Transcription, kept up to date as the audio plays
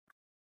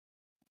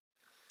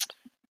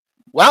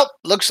Well,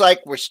 looks like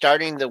we're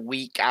starting the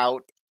week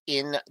out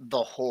in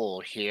the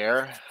hole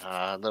here.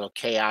 A little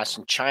chaos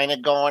in China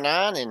going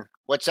on, and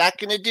what's that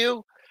going to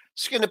do?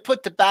 It's going to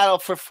put the battle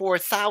for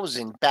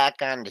 4,000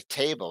 back on the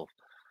table.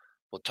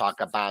 We'll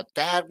talk about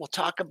that. We'll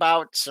talk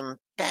about some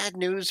bad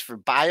news for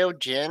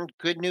Biogen,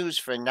 good news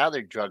for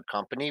another drug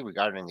company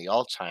regarding the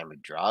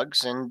Alzheimer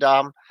drugs, and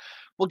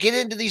we'll get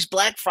into these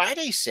Black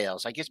Friday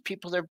sales. I guess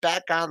people are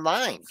back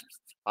online.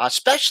 A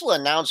special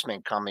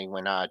announcement coming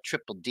when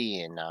Triple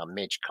D and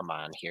Mitch come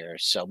on here.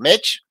 So,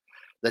 Mitch,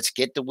 let's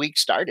get the week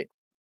started.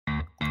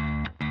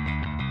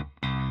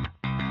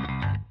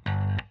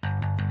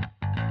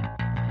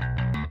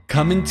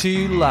 Coming to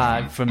you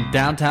live from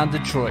downtown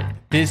Detroit,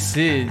 this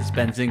is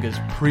Benzinga's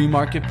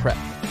Pre-Market Prep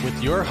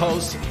with your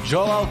hosts,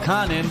 Joel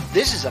Elkanin.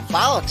 This is a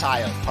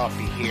volatile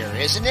puppy here,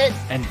 isn't it?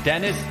 And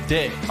Dennis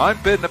Dick. I'm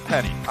bidding a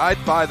penny.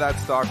 I'd buy that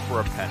stock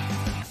for a penny.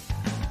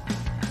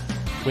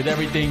 With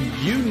everything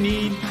you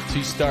need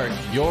to start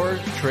your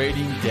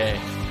trading day.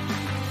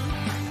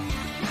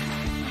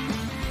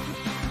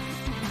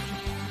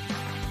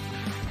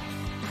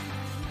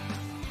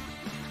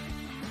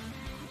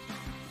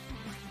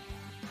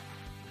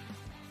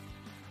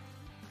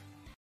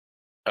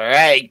 All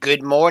right.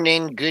 Good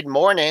morning. Good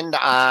morning.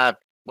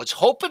 Was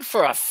hoping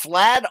for a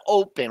flat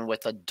open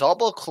with a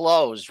double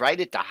close right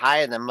at the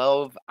high of the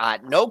move.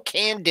 No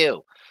can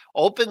do.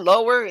 Open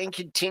lower and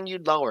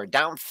continued lower,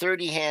 down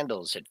 30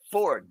 handles at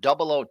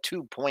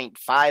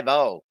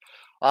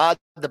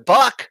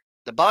 4002.50.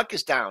 The buck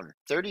is down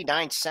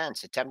 39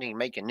 cents, attempting to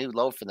make a new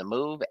low for the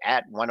move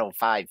at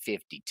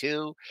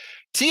 105.52.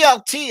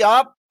 TLT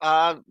up,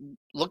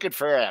 looking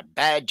for a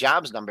bad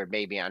jobs number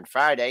maybe on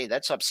Friday.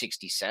 That's up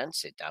 60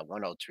 cents at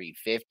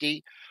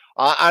 103.50.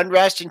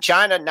 Unrest in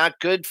China, not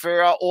good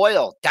for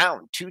oil,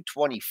 down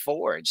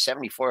 224 at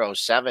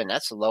 74.07.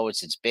 That's the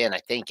lowest it's been, I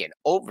think, in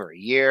over a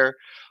year.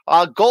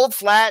 Gold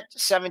flat,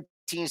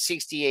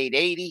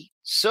 1768.80.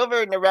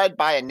 Silver in the red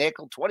by a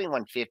nickel,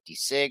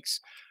 21.56.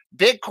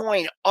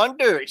 Bitcoin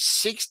under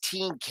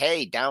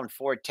 16K, down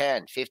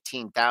 410,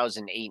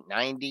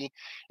 15,890.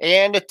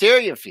 And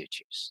Ethereum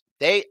futures,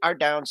 they are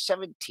down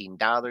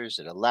 $17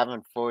 at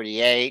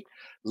 11.48.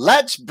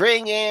 Let's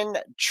bring in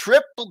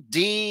Triple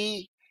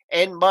D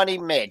and Money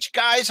Mitch.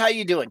 Guys, how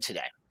you doing today?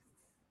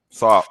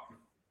 What's up?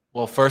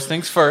 Well, first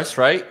things first,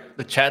 right?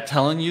 The chat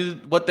telling you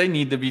what they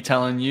need to be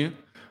telling you.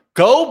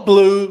 Go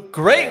Blue.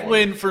 Great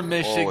win for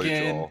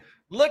Michigan.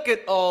 Look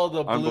at all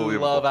the blue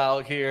love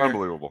out here.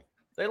 Unbelievable.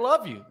 They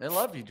love you. They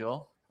love you,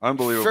 Joel.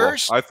 Unbelievable.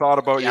 I thought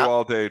about you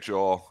all day,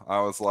 Joel.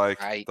 I was like,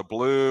 the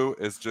blue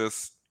is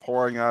just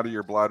pouring out of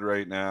your blood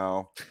right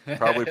now,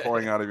 probably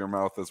pouring out of your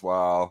mouth as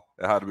well.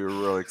 It had to be a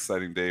really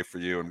exciting day for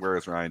you. And where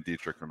is Ryan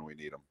Dietrich when we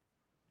need him?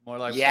 More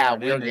like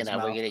we're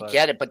gonna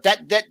get it. But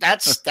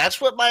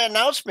that's what my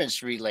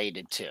announcement's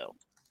related to.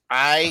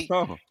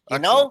 You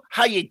know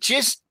how you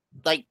just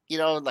like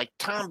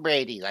Tom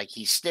Brady, like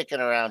he's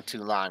sticking around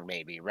too long,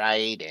 maybe,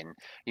 right? And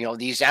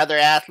these other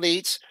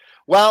athletes.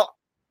 Well,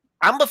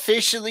 I'm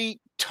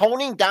officially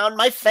toning down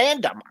my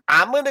fandom.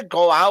 I'm going to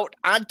go out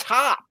on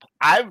top.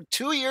 I've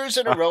 2 years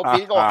in a row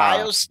beating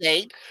Ohio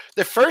State.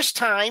 The first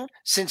time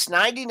since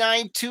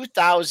 99,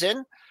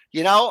 2000.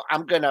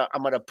 I'm going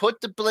to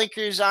put the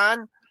blinkers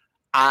on.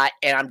 And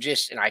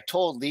I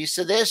told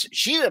Lisa this.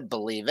 She didn't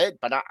believe it,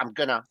 but I'm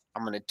going to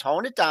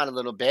tone it down a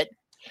little bit.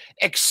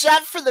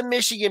 Except for the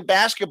Michigan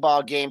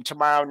basketball game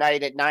tomorrow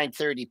night at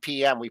 9:30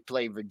 p.m. We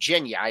play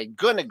Virginia. I'm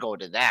going to go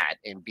to that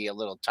and be a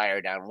little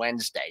tired on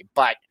Wednesday.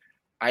 But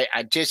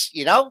I just,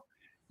 you gotta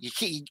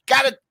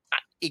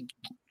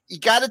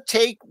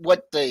take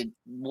what the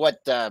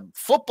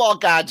football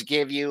gods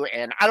give you,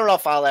 and I don't know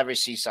if I'll ever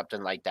see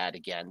something like that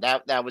again.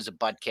 That was a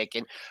butt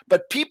kicking,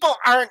 but people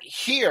aren't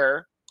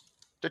here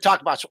to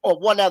talk about. Oh,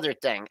 one other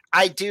thing,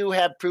 I do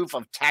have proof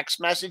of text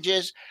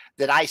messages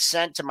that I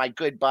sent to my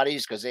good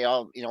buddies because they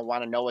all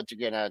want to know what they're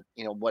gonna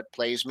what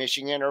plays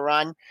Michigan to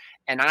run,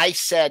 and I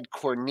said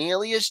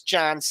Cornelius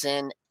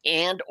Johnson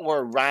and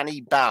or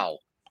Ronnie Bell.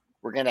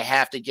 We're going to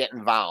have to get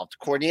involved.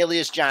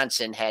 Cornelius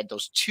Johnson had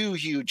those two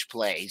huge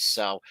plays.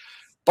 So,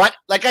 but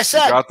like I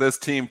said, you got this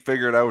team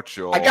figured out,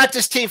 Joel. I got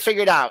this team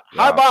figured out.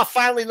 Yeah. Harbaugh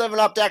finally living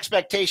up to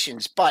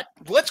expectations. But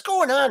what's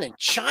going on in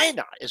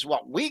China is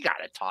what we got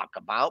to talk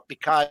about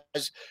because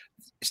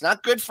it's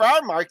not good for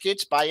our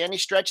markets by any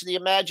stretch of the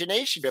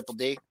imagination, Triple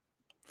D.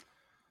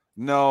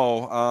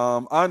 No,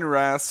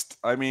 unrest.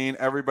 I mean,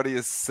 everybody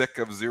is sick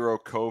of zero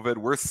COVID.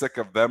 We're sick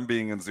of them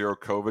being in zero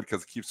COVID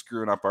because it keeps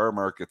screwing up our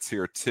markets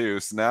here too.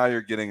 So now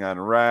you're getting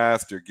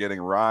unrest, you're getting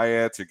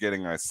riots,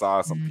 I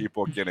saw some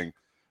people getting,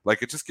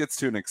 it just gets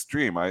to an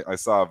extreme. I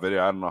saw a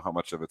video, I don't know how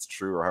much of it's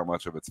true or how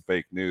much of it's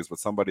fake news, but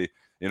somebody,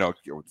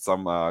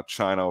 some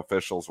China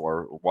officials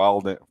were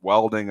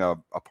welding a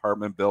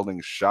apartment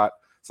building shut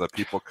so that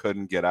people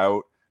couldn't get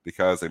out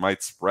because they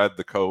might spread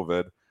the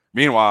COVID.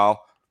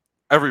 Meanwhile,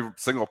 every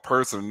single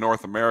person in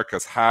North America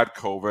has had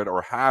COVID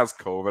or has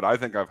COVID. I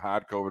think I've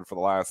had COVID for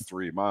the last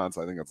 3 months.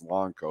 I think it's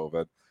long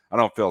COVID. I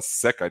don't feel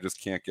sick. I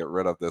just can't get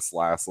rid of this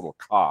last little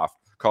cough.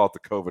 Call it the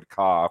COVID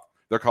cough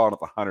They're calling it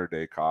the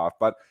 100-day cough.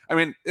 But, I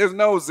mean, there's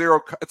no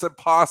zero. It's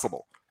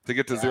impossible to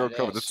get to zero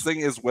COVID. This thing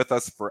is with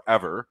us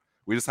forever.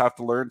 We just have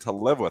to learn to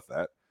live with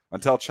it.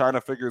 Until China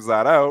figures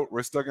that out,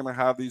 we're still going to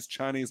have these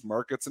Chinese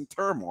markets in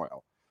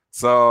turmoil.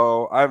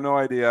 So I have no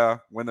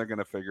idea when they're going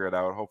to figure it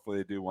out. Hopefully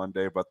they do one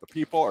day. But the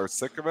people are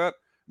sick of it.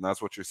 And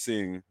that's what you're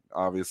seeing,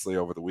 obviously,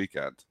 over the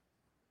weekend.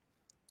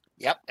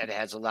 Yep, it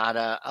has a lot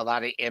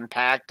of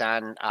impact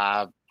on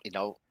our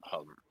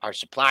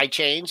supply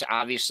chains,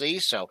 obviously.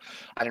 So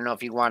I don't know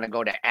if you want to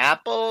go to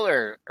Apple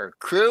or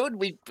crude.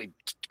 We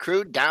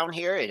crude down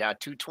here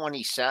at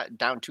 227,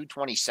 down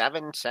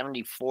 227,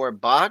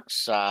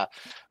 $74.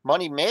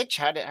 Money Mitch,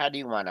 how do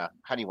you want to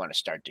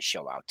start the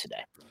show out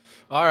today?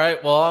 All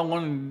right. Well, I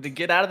wanted to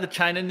get out of the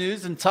China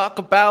news and talk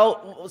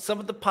about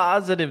some of the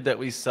positive that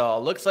we saw.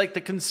 Looks like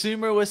the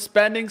consumer was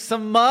spending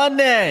some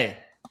money.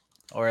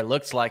 Or it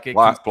looks like it.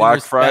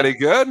 Black Friday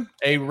good?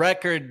 A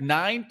record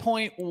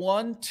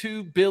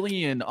 $9.12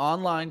 billion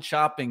online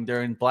shopping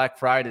during Black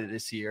Friday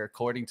this year,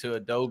 according to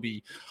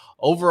Adobe.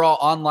 Overall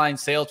online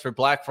sales for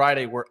Black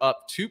Friday were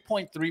up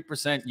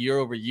 2.3% year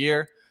over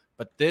year.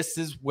 But this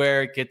is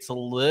where it gets a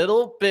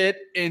little bit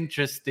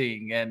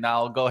interesting. And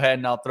I'll go ahead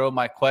and I'll throw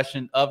my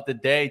question of the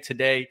day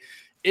today.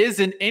 Is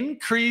an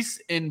increase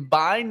in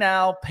buy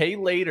now, pay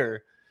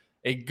later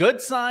a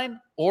good sign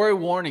or a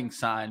warning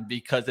sign?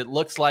 Because it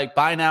looks like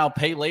buy now,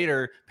 pay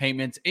later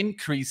payments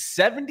increased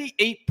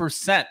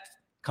 78%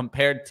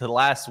 compared to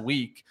last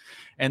week.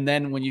 And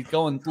then when you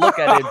go and look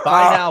at it,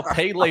 buy now,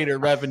 pay later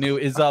revenue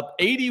is up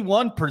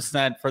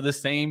 81% for the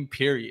same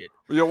period.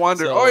 You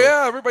wonder,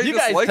 everybody you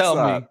just guys likes tell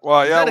that. Me,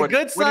 well, is that a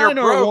good sign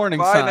or a warning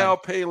buy sign? Buy now,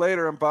 pay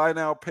later, and buy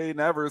now, pay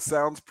never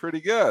sounds pretty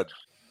good.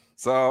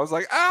 So I was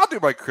like, I'll do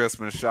my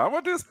Christmas shop.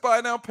 We'll just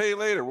buy now, pay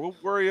later. We'll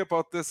worry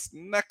about this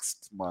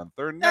next month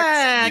or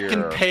next year. I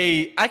can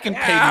pay the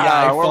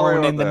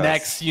iPhone in the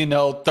next,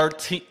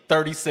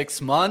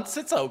 36 months.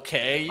 It's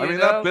okay. I mean,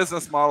 that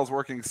business model is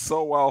working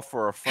so well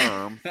for a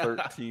firm.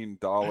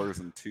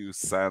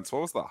 $13.02.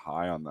 What was the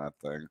high on that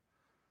thing?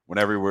 When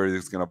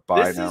everybody's going to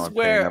buy now and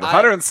pay never.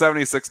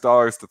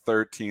 $176 to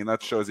 $13.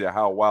 That shows you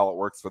how well it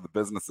works for the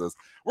businesses.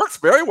 Works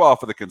very well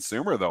for the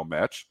consumer, though,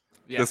 Mitch.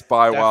 Yeah, just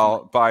buy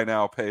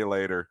now, pay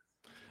later.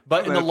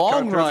 But in the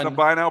long run,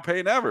 buy now,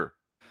 pay never.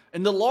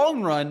 In the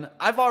long run,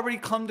 I've already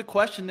come to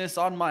question this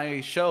on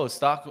my show,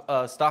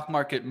 Stock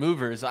Market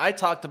Movers. I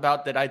talked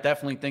about that. I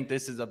definitely think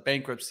this is a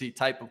bankruptcy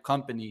type of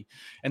company.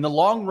 In the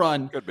long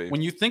run,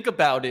 when you think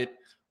about it,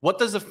 what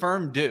does a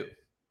firm do,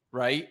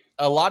 right?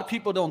 A lot of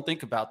people don't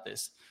think about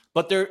this,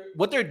 but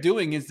what they're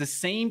doing is the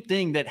same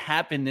thing that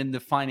happened in the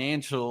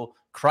financial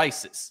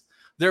crisis.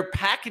 They're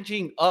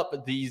packaging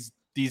up these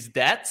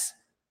debts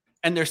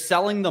and they're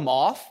selling them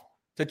off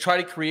to try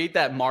to create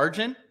that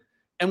margin.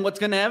 And what's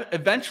going to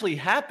eventually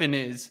happen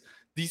is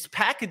these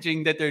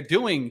packaging that they're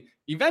doing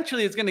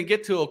eventually is going to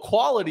get to a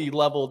quality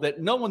level that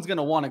no one's going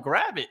to want to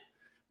grab it.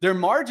 Their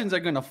margins are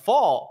going to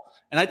fall.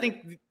 And I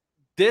think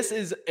this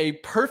is a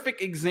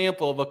perfect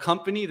example of a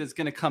company that's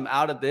going to come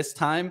out of this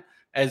time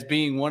as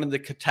being one of the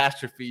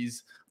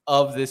catastrophes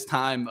of this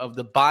time, of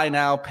the buy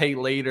now, pay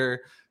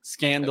later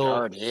scandal. It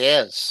already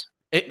is.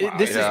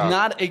 This is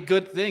not a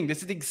good thing.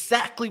 This is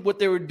exactly what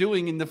they were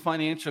doing in the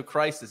financial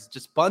crisis,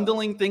 just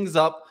bundling things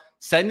up,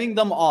 sending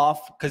them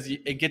off because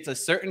it gets a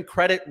certain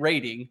credit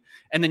rating.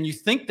 And then you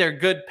think they're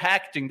good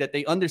packaging, that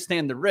they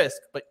understand the risk,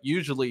 but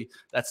usually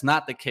that's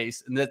not the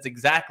case. And that's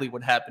exactly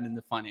what happened in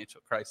the financial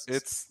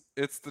crisis.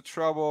 It's the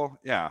trouble.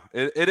 Yeah,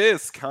 it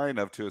is kind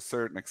of to a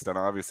certain extent.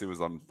 Obviously, it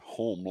was on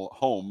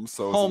home,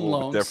 so it's a little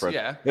loans, bit different.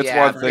 Yeah. It's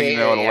one thing,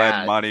 to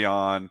lend money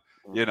on.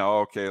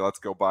 Okay, let's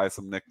go buy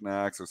some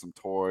knickknacks or some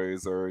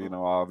toys or,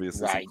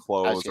 obviously some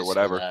clothes or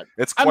whatever.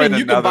 It's quite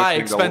you can buy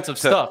expensive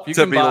stuff. You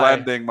can be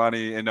lending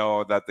money,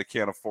 that they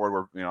can't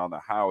afford, on the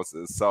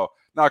houses. So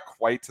not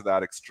quite to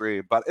that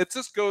extreme, but it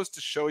just goes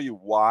to show you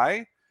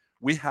why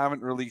we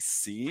haven't really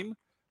seen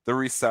the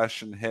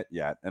recession hit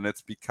yet. And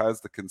it's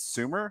because the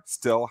consumer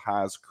still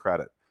has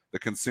credit. The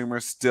consumer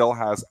still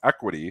has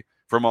equity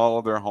from all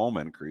of their home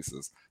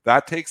increases.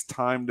 That takes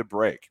time to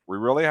break. We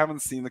really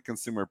haven't seen the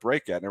consumer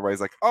break yet. And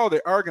everybody's like, oh,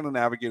 they are going to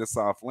navigate a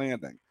soft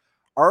landing.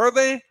 Are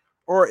they?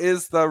 Or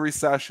is the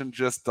recession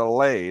just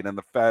delayed? And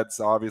the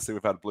Fed's, obviously,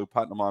 we've had Blue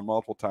Putnam on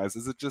multiple times.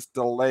 Is it just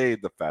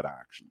delayed the Fed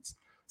actions?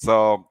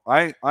 So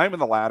I'm in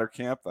the latter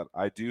camp that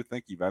I do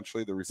think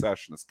eventually the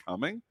recession is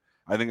coming.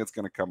 I think it's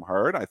going to come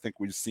hard. I think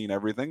we've seen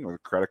everything where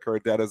credit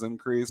card debt has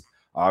increased.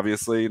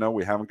 Obviously,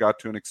 we haven't got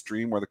to an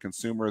extreme where the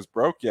consumer is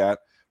broke yet.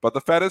 But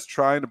the Fed is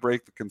trying to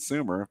break the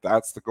consumer.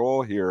 That's the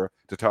goal here,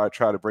 to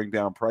try to bring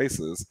down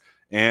prices.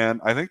 And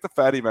I think the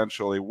Fed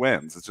eventually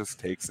wins. It just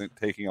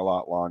taking a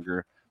lot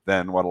longer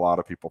than what a lot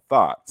of people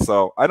thought.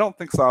 So I don't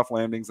think soft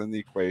landing's in the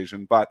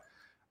equation. But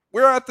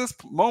we're at this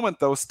moment,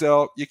 though,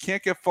 still, you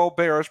can't get full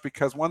bearish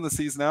because, one, the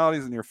seasonality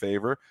is in your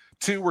favor.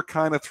 Two, we're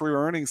kind of through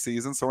earnings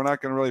season, so we're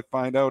not going to really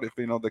find out if,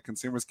 the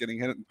consumer's getting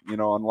hit, on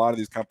a lot of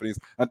these companies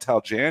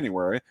until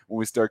January when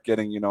we start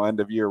getting,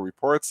 end-of-year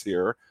reports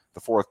here, the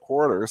fourth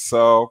quarter.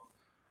 So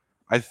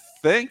I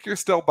think you're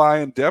still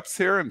buying dips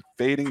here and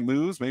fading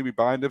moves, maybe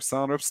buying dips,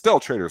 selling dips. Still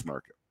traders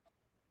market.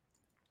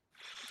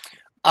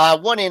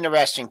 One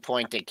interesting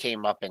point that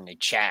came up in the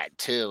chat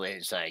too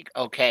is like,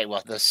 okay,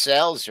 well the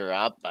sales are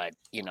up, but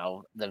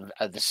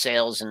the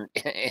sales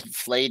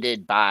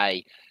inflated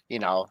by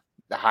the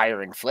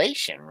higher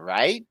inflation,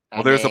 right?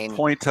 Well, there's a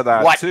point to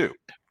that too.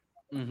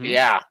 Mm-hmm.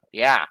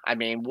 Yeah. I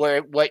mean,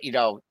 what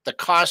the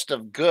cost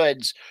of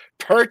goods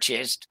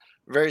purchased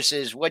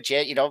versus what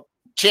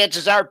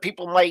chances are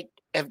people might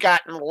have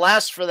gotten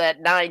less for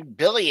that $9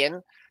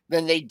 billion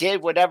than they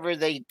did whatever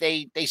they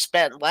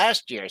spent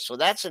last year. So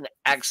that's an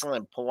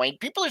excellent point.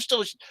 People are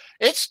still,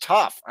 it's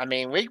tough. I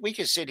mean, we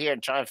can sit here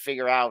and try and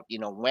figure out,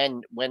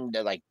 when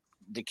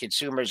the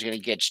consumer is going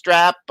to get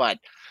strapped, but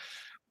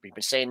we've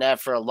been saying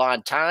that for a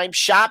long time.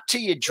 Shop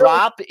till you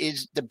drop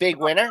is the big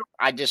winner.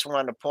 I just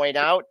wanted to point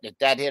out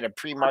that hit a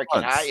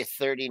pre-market high at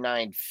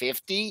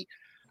 39.50.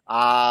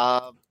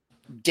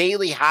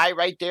 Daily high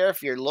right there.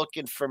 If you're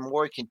looking for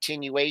more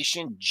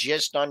continuation,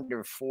 just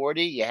under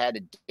 40. You had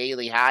a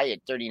daily high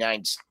at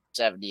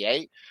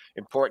 39.78.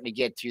 Important to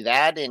get through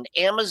that. And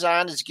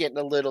Amazon is getting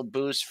a little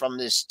boost from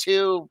this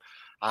too.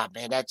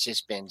 Man, that's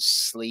just been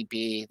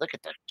sleepy. Look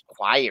at the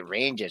quiet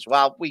ranges.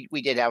 Well, we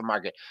did have a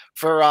market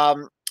for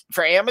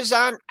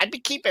Amazon. I'd be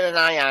keeping an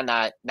eye on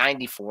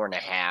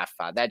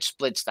 94.5. That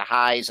splits the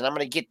highs, and I'm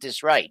going to get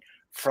this right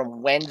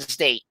from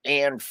Wednesday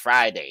and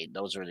Friday.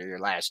 Those are your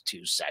last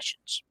two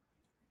sessions.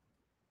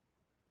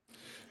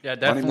 Yeah,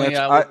 definitely.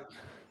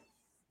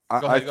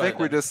 I think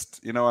we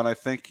just, and I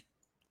think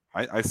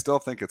I still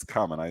think it's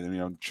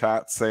coming.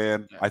 Chat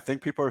saying I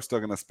think people are still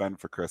going to spend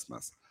for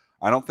Christmas.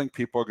 I don't think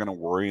people are going to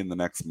worry in the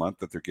next month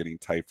that they're getting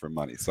tight for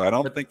money. So I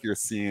don't think you're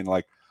seeing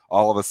like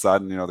all of a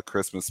sudden, the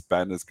Christmas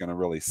spend is going to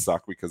really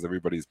suck because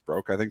everybody's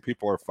broke. I think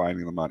people are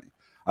finding the money.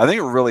 I think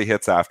it really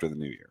hits after the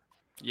new year.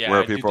 Yeah,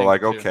 where people are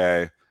like,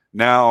 okay,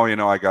 now,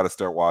 I got to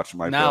start watching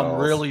my bills. Now I'm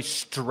really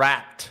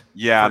strapped.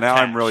 Yeah, now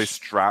I'm really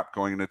strapped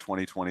going into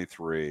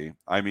 2023.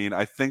 I mean,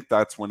 I think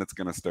that's when it's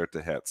going to start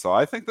to hit. So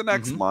I think the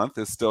next month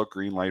is still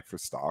green light for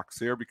stocks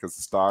here because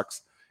the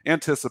stocks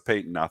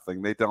anticipate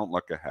nothing. They don't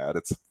look ahead.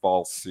 It's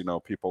false.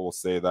 People will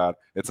say that.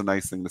 It's a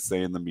nice thing to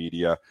say in the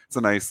media. It's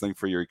a nice thing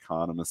for your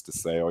economists to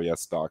say, oh,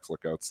 yes, stocks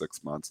look out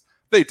 6 months.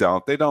 They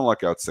don't. They don't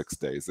look out 6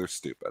 days. They're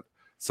stupid.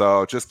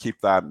 So just keep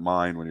that in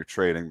mind when you're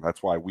trading.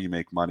 That's why we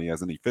make money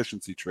as an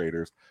efficiency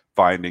traders,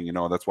 finding,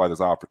 that's why there's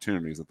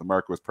opportunities. If the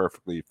market was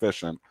perfectly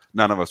efficient,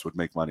 none of us would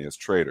make money as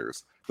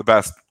traders. The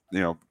best,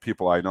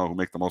 people I know who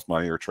make the most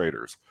money are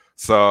traders.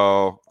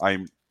 So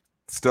I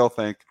still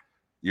think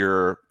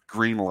you're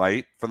green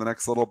light for the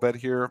next little bit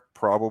here,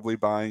 probably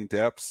buying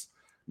dips,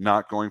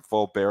 not going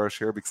full bearish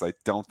here because I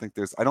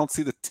don't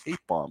see the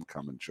tape bomb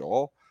coming,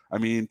 Joel. I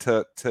mean,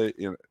 to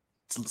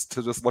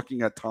just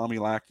looking at Tommy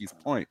Lackey's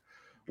point,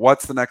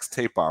 what's the next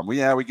tape bomb? We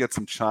get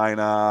some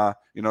China,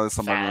 there's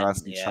some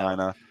unrest in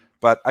China,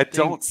 but I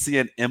don't see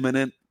an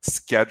imminent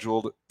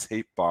scheduled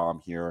tape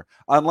bomb here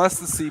unless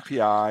the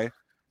CPI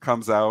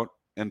comes out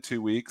in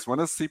 2 weeks. When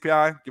does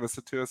CPI? Give us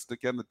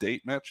again the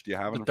date, Mitch. Do you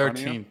have it in front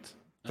of you?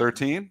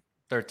 13th.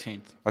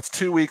 13th. That's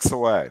 2 weeks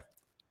away.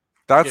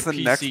 That's the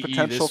PCE next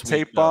potential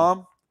tape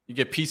bomb. You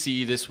get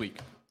PCE this week.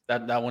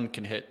 That one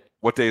can hit.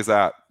 What day is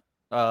that?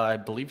 I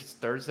believe it's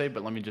Thursday,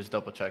 but let me just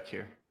double check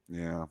here.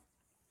 Yeah.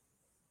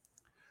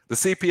 The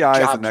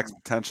CPI is the next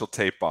potential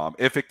tape bomb.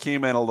 If it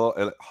came in a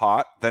little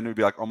hot, then we'd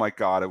be like, oh my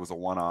God, it was a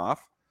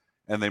one-off.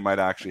 And they might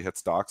actually hit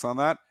stocks on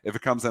that. If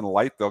it comes in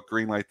light, they'll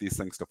green light these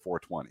things to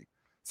 420.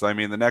 So, I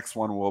mean, the next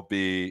one will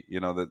be,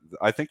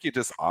 I think you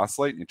just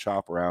oscillate and you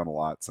chop around a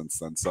lot since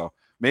then. So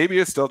maybe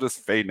you're still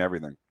just fading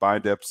everything.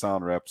 Buying dips,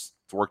 selling rips.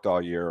 It's worked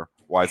all year.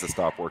 Why does it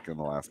stop working in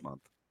the last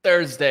month?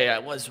 Thursday, I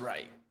was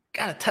right.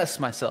 Got to test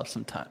myself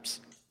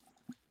sometimes.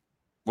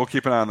 We'll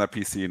keep an eye on that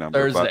PCE number.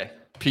 Thursday,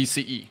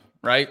 PCE.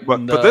 Right,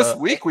 but this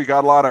week we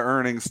got a lot of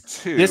earnings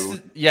too.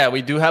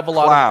 We do have a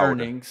lot of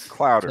earnings.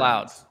 Cloud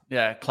earnings.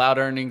 Yeah, cloud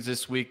earnings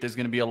this week. There's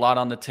going to be a lot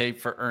on the tape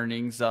for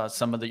earnings.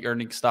 Some of the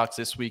earnings stocks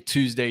this week.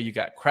 Tuesday, you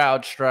got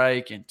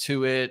CrowdStrike,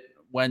 Intuit.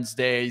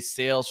 Wednesday,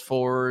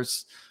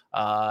 Salesforce.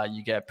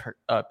 You get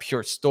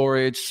Pure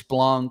Storage,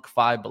 Splunk,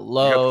 Five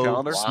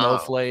Below,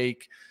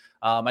 Snowflake.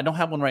 I don't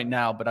have one right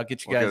now, but I'll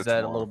get you guys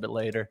that a little bit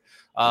later.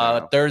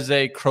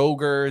 Thursday,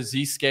 Kroger,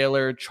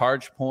 Zscaler,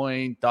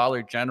 ChargePoint,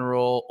 Dollar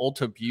General,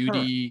 Ulta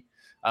Beauty,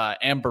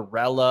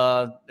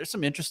 Ambarella. There's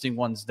some interesting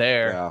ones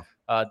there.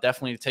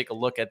 Definitely take a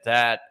look at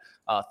that.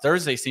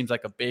 Thursday seems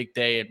like a big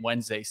day, and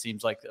Wednesday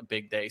seems like a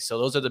big day. So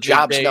those are the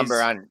jobs big days.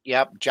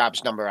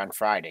 Jobs number on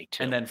Friday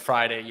too. And then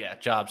Friday,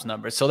 jobs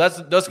number. So that's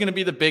going to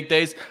be the big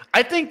days.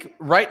 I think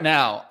right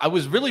now I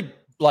was really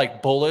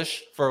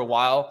bullish for a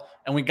while.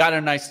 And we got a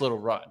nice little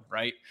run,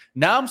 right?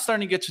 Now I'm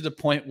starting to get to the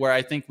point where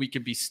I think we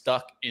could be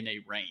stuck in a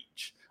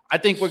range. I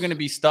think we're going to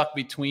be stuck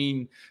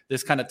between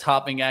this kind of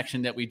topping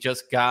action that we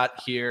just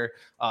got here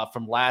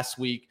from last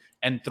week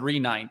and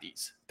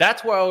 390s.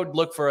 That's where I would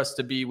look for us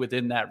to be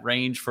within that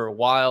range for a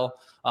while.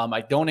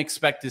 I don't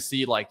expect to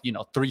see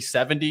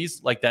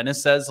 370s, like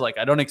Dennis says. Like,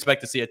 I don't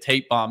expect to see a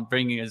tape bomb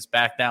bringing us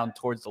back down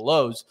towards the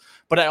lows,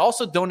 but I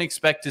also don't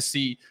expect to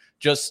see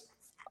just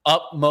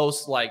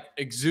utmost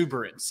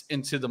exuberance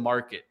into the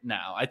market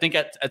now. I think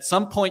at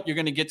some point you're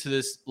going to get to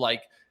this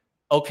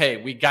okay,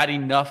 we got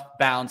enough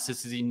bounce.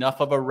 This is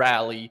enough of a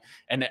rally.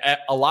 And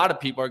a lot of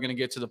people are going to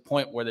get to the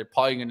point where they're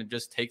probably going to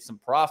just take some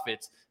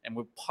profits, and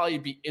we'll probably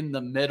be in the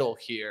middle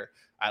here,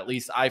 at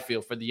least I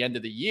feel, for the end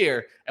of the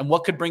year. And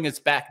what could bring us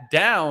back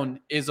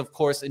down is, of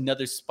course,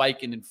 another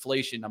spike in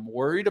inflation. I'm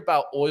worried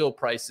about oil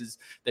prices,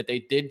 that they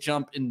did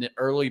jump in the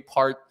early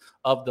part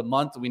of the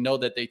month. We know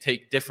that they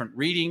take different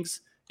readings.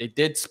 They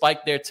did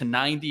spike there to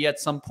 90 at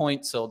some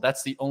point. So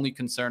that's the only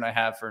concern I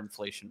have for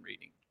inflation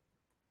reading.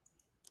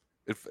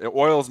 If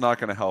oil is not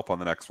going to help on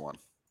the next one.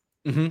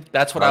 Mm-hmm.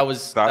 That's what I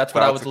was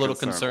a little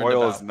concerned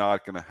oil about. Is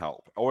not going to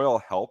help.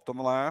 Oil helped on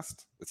the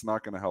last. It's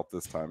not going to help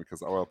this time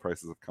because oil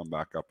prices have come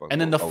back up.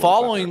 And then the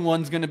following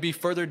one's going to be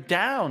further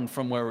down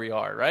from where we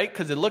are, right?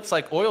 Because it looks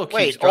like oil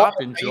keeps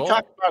dropping. Are you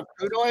talking about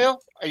crude oil?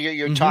 Or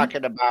you're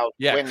talking about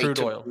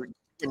oil.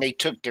 When they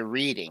took the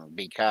reading,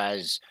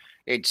 because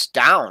it's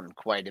down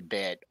quite a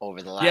bit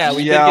over the last.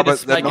 But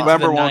the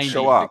November won't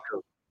show up.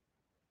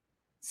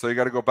 So you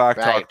got to go back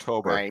to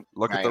October.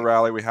 Look at the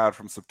rally we had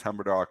from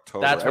September to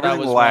October. That's what I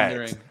was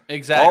wondering.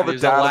 Exactly. All the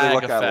data they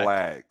look at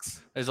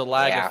lags. There's a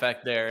lag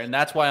effect there. And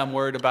that's why I'm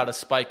worried about a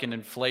spike in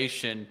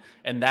inflation,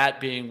 and that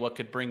being what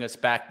could bring us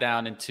back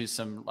down into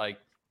some, I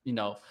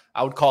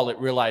would call it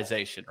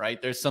realization,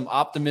 right? There's some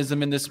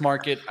optimism in this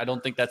market. I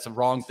don't think that's a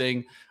wrong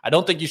thing. I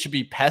don't think you should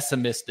be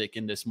pessimistic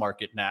in this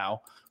market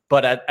now.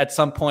 But at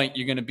some point,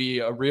 you're going to be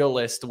a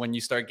realist when you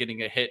start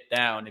getting a hit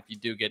down if you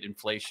do get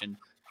inflation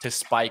to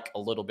spike a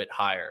little bit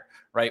higher,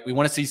 right? We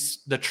want to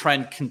see the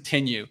trend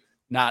continue,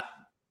 not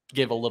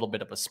give a little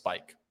bit of a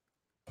spike.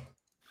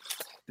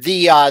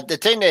 The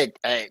thing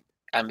that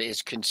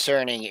is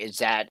concerning is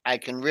that I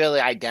can really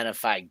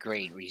identify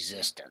great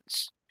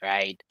resistance,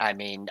 right? I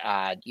mean,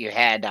 you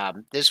had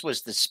this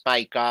was the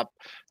spike up.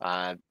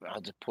 I'll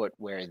just put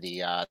where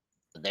the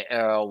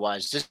arrow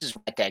was. This is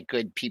that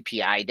good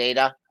PPI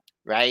data.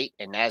 Right.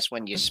 And that's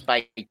when you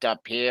spiked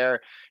up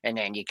here, and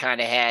then you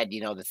kind of had,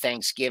 the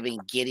Thanksgiving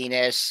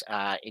giddiness,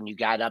 and you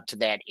got up to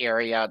that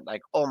area,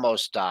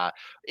 almost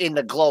in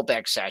the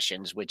Globex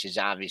sessions, which is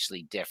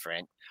obviously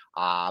different.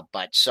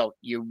 But so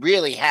you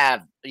really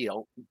have,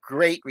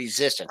 great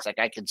resistance. Like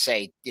I could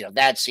say,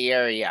 that's the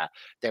area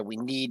that we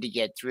need to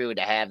get through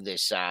to have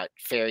this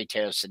fairy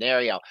tale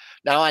scenario.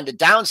 Now, on the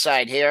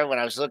downside here, when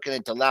I was looking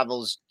at the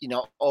levels,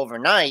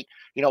 overnight,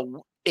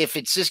 if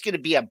it's just going to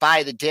be a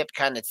buy the dip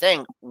kind of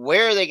thing,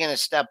 where are they going to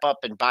step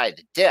up and buy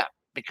the dip?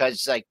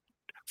 Because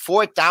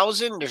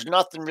 4,000, there's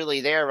nothing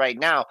really there right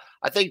now.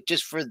 I think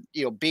just for,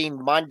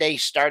 being Monday,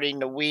 starting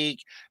the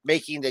week,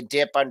 making the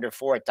dip under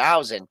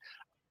 4,000,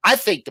 I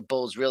think the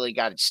bulls really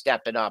got it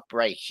stepping up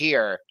right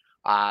here.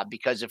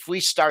 Because if we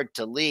start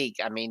to leak,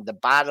 I mean, the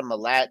bottom of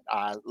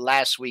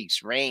last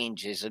week's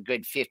range is a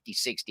good 50,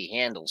 60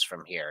 handles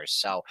from here.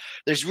 So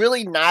there's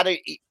really not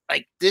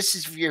this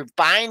is, if you're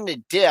buying the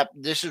dip,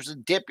 this is a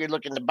dip you're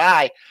looking to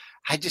buy.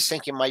 I just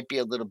think it might be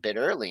a little bit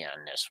early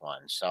on this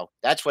one. So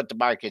that's what the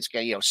market's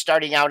going,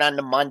 starting out on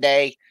the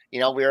Monday, we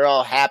were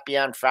all happy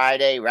on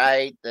Friday,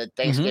 right? The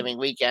Thanksgiving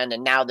weekend,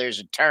 and now there's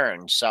a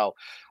turn. So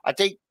I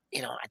think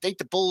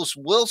the bulls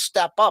will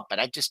step up, but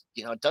I just,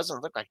 it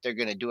doesn't look like they're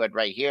going to do it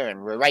right here.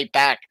 And we're right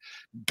back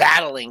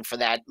battling for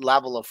that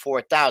level of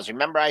 4,000.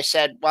 Remember I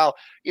said, well,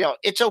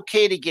 it's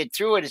okay to get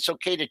through it. It's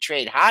okay to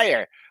trade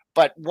higher,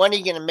 but when are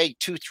you going to make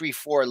 2, 3,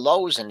 4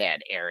 lows in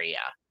that area?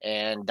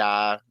 And,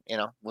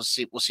 we'll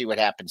see what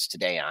happens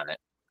today on it.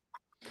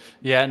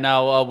 Yeah,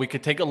 now we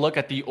could take a look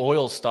at the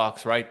oil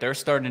stocks, right? They're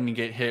starting to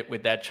get hit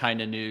with that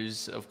China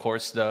news. Of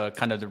course, the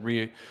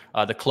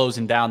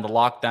closing down, the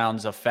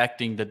lockdowns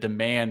affecting the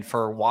demand.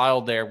 For a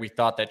while there, we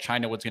thought that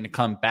China was going to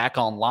come back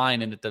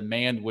online and the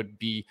demand would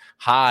be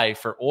high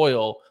for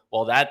oil.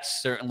 Well,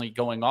 that's certainly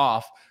going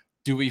off.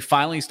 Do we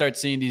finally start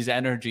seeing these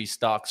energy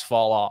stocks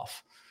fall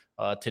off?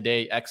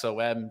 Today,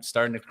 XOM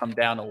starting to come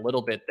down a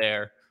little bit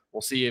there.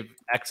 We'll see if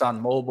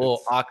ExxonMobil,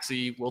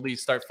 Oxy, will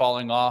these start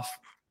falling off?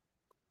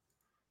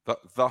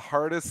 The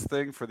hardest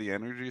thing for the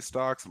energy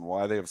stocks and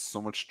why they have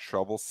so much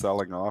trouble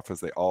selling off is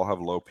they all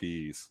have low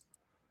PEs.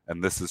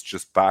 And this is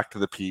just back to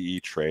the PE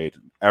trade.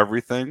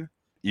 Everything,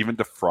 even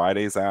to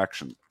Friday's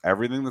action,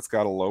 everything that's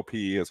got a low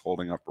PE is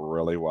holding up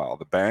really well.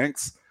 The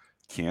banks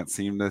can't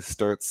seem to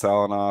start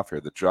selling off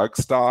here. The drug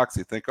stocks,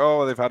 you think,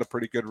 oh, they've had a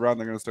pretty good run,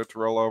 they're going to start to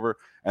roll over,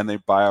 and they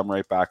buy them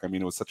right back. I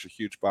mean, it was such a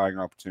huge buying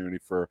opportunity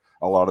for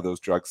a lot of those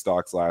drug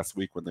stocks last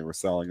week when they were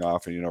selling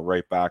off, and,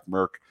 right back.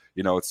 Merck,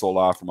 it sold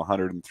off from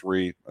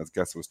 103, I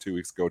guess it was 2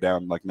 weeks ago,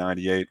 down like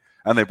 98,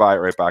 and they buy it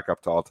right back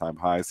up to all-time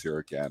highs here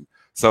again.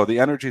 So the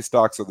energy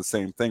stocks are the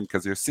same thing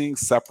because you're seeing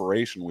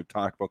separation. We've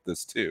talked about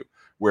this too,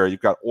 where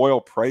you've got oil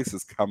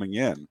prices coming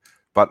in,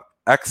 but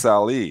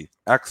XLE,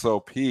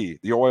 XOP,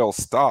 the oil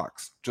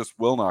stocks just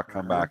will not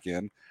come back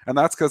in. And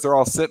that's because they're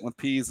all sitting with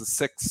P's of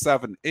 6,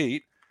 7,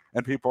 8.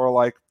 And people are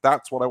like,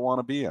 that's what I want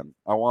to be in.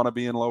 I want to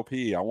be in low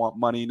PE. I want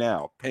money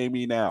now. Pay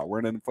me now. We're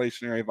in an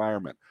inflationary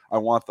environment. I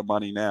want the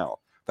money now.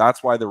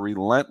 That's why the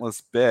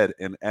relentless bid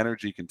in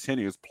energy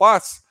continues.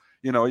 Plus,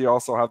 you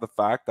also have the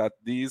fact that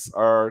these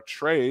are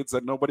trades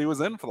that nobody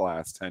was in for the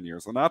last 10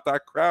 years. They're not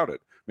that crowded.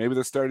 Maybe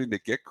they're starting to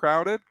get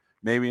crowded.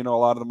 Maybe, a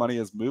lot of the money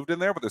has moved in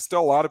there, but there's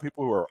still a lot of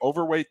people who are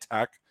overweight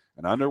tech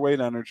and underweight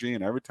energy.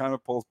 And every time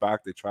it pulls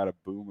back, they try to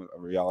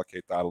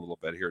reallocate that a little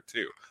bit here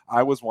too.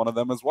 I was one of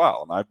them as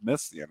well. And I've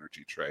missed the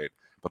energy trade,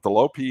 but the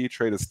low PE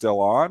trade is still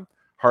on.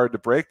 Hard to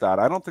break that.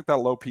 I don't think that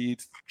low PE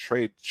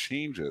trade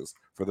changes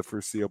for the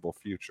foreseeable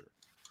future.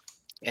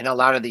 And a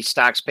lot of these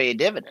stocks pay a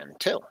dividend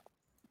too.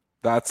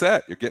 That's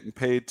it. You're getting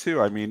paid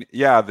too. I mean,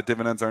 yeah, the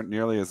dividends aren't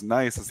nearly as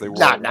nice as they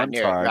were at one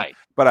time, right.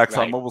 But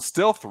ExxonMobil's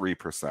still 3%,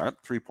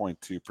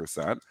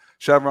 3.2%.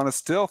 Chevron is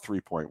still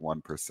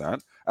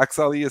 3.1%.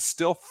 XLE is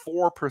still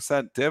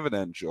 4%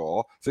 dividend,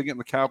 Joel. So you're getting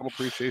the capital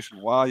appreciation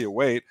while you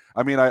wait.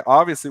 I mean, I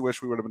obviously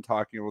wish we would have been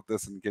talking about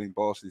this and getting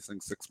bullish these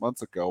things 6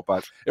 months ago,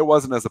 but it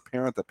wasn't as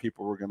apparent that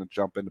people were going to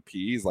jump into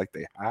PEs like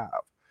they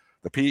have.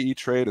 The PE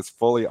trade is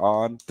fully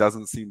on,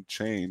 doesn't seem to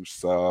change.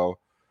 So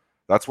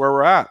that's where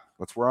we're at.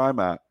 That's where I'm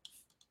at.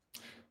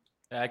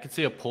 Yeah, I could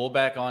see a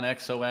pullback on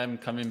XOM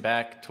coming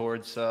back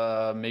towards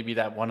maybe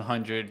that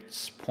 100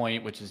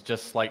 point, which is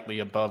just slightly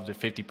above the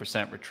 50%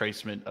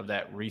 retracement of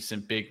that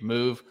recent big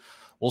move.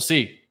 We'll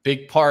see.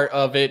 Big part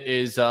of it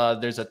is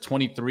there's a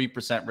 23%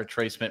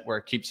 retracement where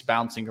it keeps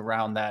bouncing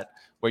around that,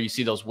 where you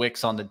see those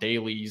wicks on the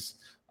dailies.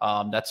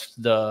 That's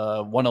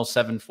the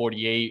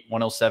 107.48,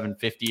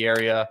 107.50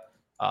 area.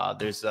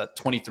 There's a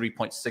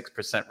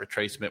 23.6%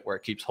 retracement where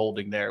it keeps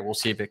holding there. We'll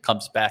see if it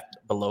comes back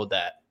below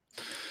that.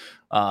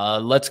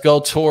 Let's go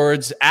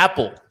towards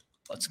Apple.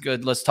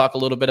 Let's talk a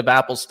little bit of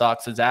Apple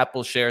stocks, as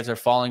Apple shares are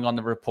falling on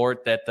the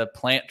report that the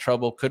plant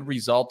trouble could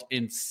result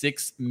in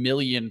 6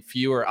 million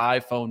fewer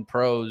iPhone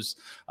Pros.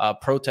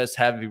 Protests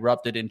have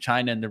erupted in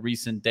China in the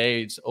recent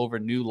days over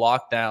new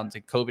lockdowns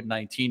and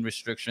COVID-19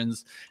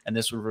 restrictions, and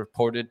this was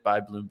reported by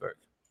Bloomberg.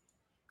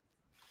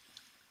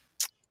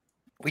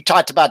 We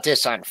talked about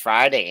this on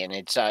Friday, and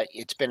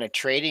it's been a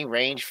trading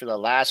range for the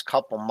last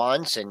couple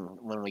months. And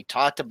when we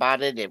talked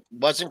about it, it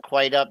wasn't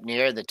quite up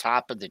near the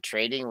top of the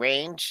trading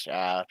range.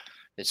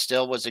 It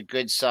still was a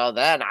good sell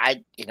then.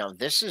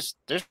 There's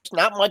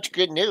not much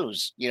good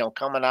news,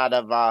 coming out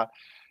of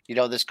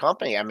this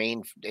company. I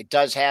mean, it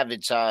does have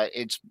its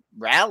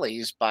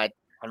rallies, but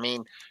I mean,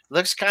 it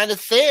looks kind of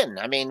thin.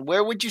 I mean,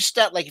 where would you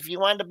start? Like if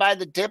you wanted to buy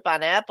the dip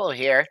on Apple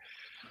here,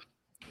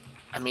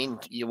 I mean,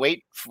 you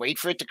wait for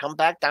it to come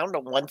back down to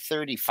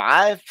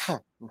 135.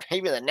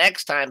 Maybe the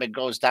next time it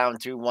goes down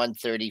through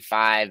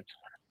 135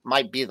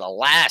 might be the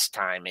last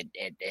time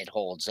it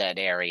holds that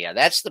area.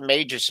 That's the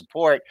major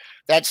support.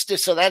 That's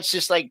just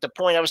like the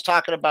point I was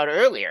talking about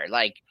earlier.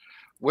 Like,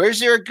 where's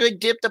there a good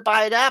dip to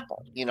buy at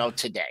Apple,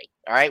 today?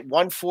 All right,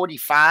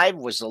 145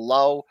 was the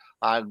low,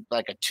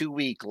 like a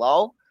 2-week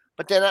low.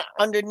 But then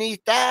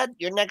underneath that,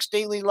 your next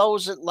daily low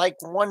is at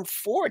like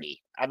 140.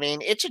 I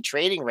mean, it's a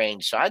trading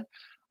range, so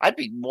I'd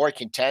be more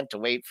content to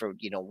wait for,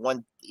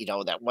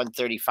 that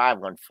 135,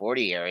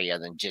 140 area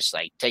than just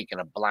like taking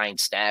a blind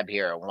stab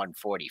here at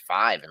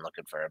 145 and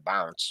looking for a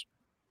bounce.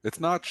 It's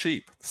not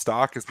cheap.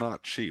 Stock is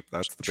not cheap.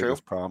 That's the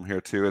biggest problem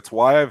here too. It's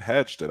why I've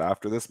hedged it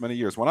after this many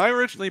years. When I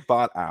originally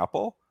bought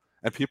Apple,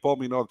 and people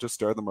have just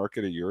started the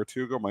market a year or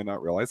two ago might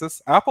not realize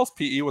this, Apple's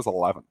PE was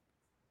 11.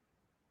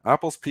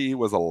 Apple's PE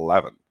was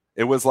 11.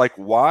 It was like,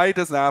 why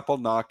does Apple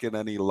not get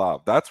any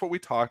love? That's what we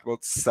talked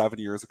about 7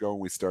 years ago when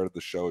we started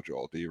the show,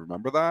 Joel. Do you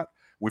remember that?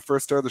 We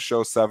first started the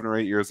show 7 or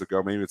 8 years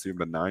ago. Maybe it's even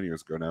been 9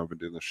 years ago now. We've been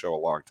doing the show a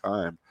long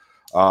time.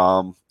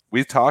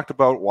 We talked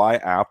about why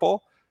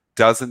Apple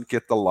doesn't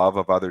get the love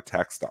of other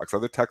tech stocks.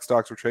 Other tech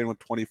stocks were trading with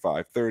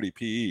 25, 30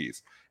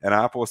 PEs. And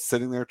Apple was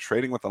sitting there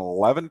trading with an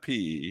 11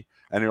 PE.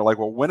 And you're like,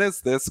 well, when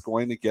is this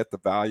going to get the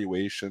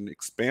valuation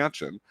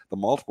expansion, the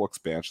multiple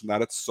expansion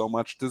that it so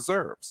much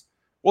deserves?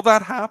 Well,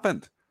 that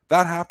happened.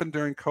 That happened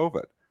during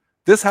COVID.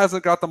 This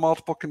hasn't got the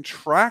multiple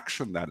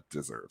contraction that it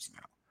deserves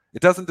now.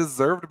 It doesn't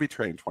deserve to be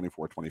trading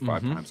 24,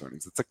 25 times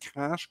earnings. It's a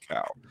cash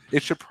cow.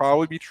 It should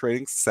probably be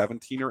trading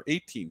 17 or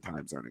 18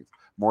 times earnings,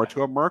 more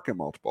to a market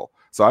multiple.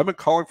 So I've been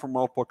calling for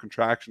multiple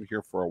contraction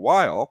here for a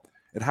while.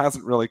 It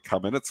hasn't really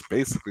come in. It's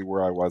basically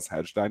where I was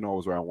hedged. I know it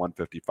was around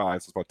 155, so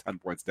it's about 10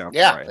 points down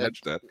from where I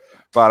hedged it.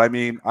 But I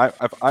mean, I've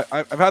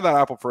had that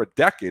Apple for a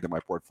decade in my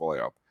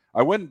portfolio.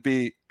 I wouldn't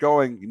be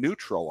going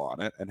neutral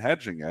on it and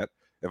hedging it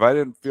if I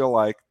didn't feel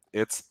like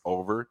it's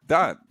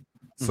overdone.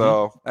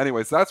 So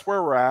anyways, that's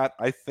where we're at.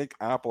 I think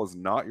Apple is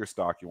not your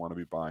stock you want to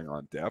be buying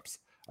on dips.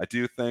 I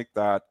do think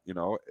that,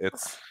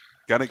 it's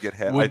going to get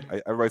hit.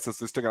 Everybody says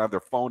they're still going to have their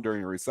phone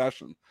during a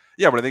recession.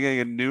 Yeah, but are they getting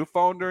a new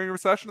phone during a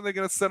recession? Or are they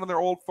going to sit on their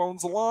old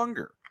phones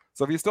longer?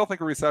 So if you still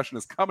think a recession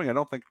is coming, I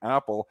don't think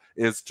Apple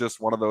is just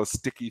one of those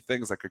sticky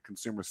things like a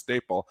consumer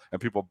staple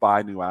and people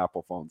buy new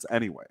Apple phones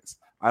anyways.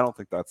 I don't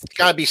think that's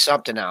got to be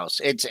something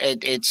else.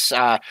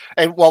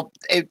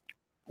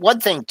 one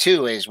thing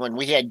too is when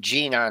we had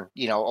Gene on,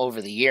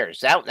 over the years,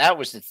 that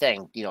was the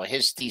thing.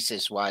 His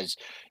thesis was,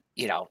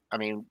 I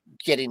mean,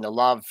 getting the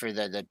love for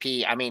the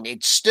P. I mean,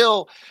 it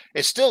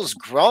still's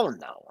grown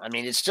though. I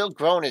mean, it's still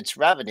grown its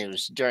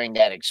revenues during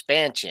that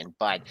expansion,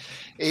 but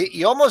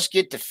you almost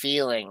get the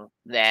feeling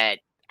that,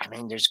 I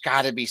mean, there's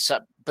got to be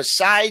some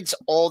besides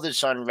all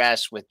this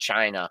unrest with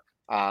China.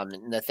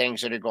 And the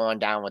things that are going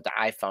down with the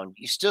iPhone,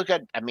 you still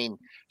got, I mean,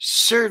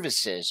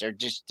 services are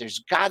just,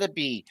 there's got to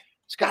be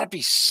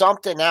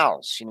something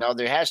else.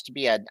 There has to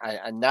be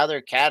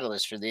another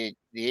catalyst for the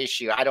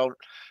issue.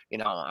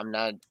 I'm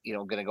not,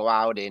 going to go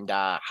out and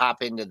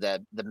hop into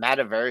the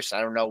metaverse.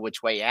 I don't know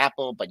which way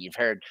Apple, but you've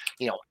heard,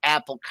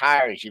 Apple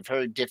cars, you've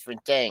heard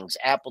different things.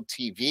 Apple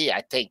TV,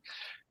 I think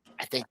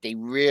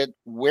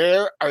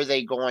where are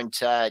they going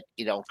to,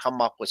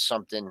 come up with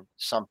something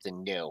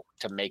new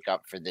to make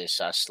up for this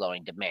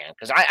slowing demand?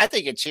 Because I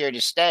think it's here to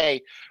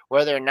stay,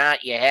 whether or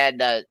not you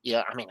had, I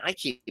mean, I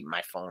keep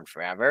my phone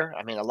forever.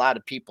 I mean, a lot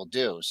of people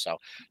do. So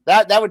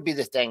that would be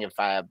the thing if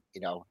I,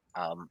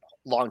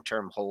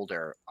 long-term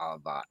holder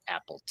of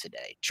Apple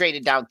today.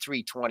 Traded down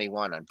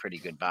 321 on pretty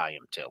good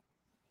volume too.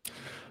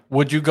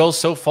 Would you go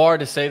so far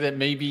to say that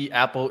maybe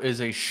Apple is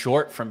a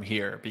short from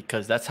here?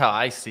 Because that's how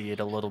I see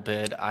it a little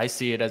bit. I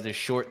see it as a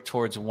short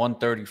towards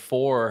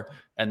 134,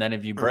 and then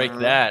if you break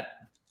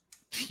that,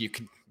 you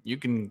can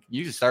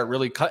start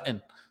really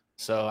cutting.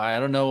 So I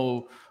don't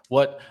know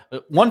what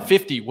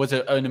 150 was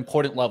an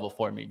important level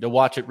for me to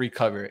watch it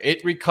recover.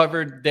 It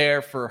recovered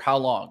there for how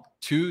long?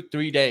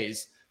 2-3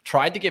 days.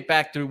 Tried to get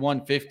back through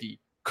 150,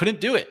 couldn't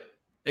do it.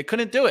 It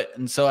couldn't do it,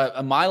 and so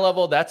at my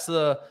level, that's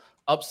the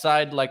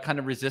upside, like kind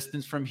of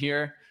resistance from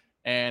here,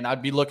 and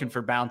I'd be looking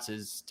for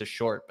bounces to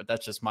short, but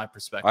that's just my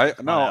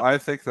perspective. I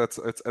think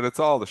it's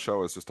all the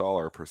show is just all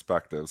our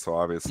perspective. So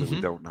obviously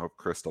we don't know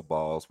crystal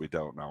balls, we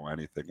don't know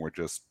anything. We're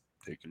just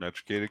taking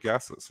educated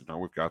guesses.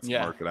 We've got some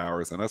market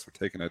hours in us. We're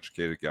taking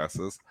educated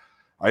guesses.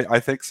 I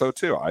think so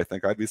too. I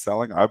think I'd be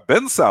selling. I've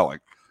been selling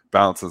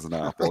bounces in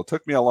Apple. It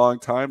took me a long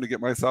time to get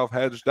myself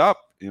hedged up.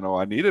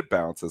 I needed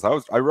bounces.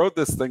 I wrote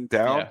this thing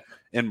down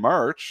in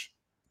March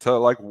to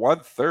like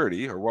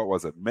 130, or what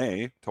was it,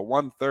 May to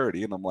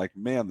 130, and I'm like,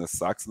 man, this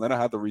sucks. And then I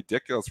had the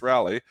ridiculous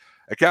rally.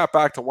 It got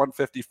back to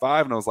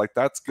 155, and I was like,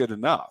 that's good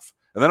enough.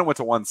 And then it went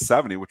to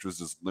 170, which was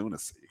just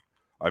lunacy.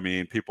 I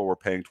mean, people were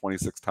paying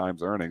 26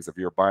 times earnings. If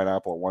you're buying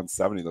Apple at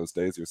 170 those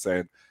days, you're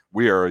saying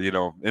we are,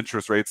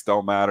 interest rates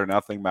don't matter,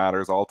 nothing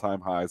matters, all-time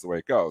highs, the way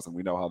it goes. And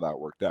we know how that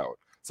worked out.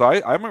 So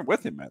I'm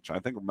with you, Mitch. I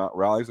think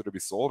rallies are to be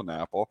sold in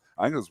Apple.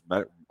 I think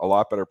there's a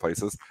lot better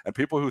places. And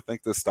people who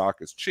think this stock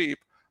is cheap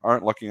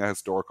aren't looking at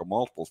historical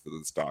multiples for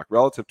the stock.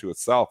 Relative to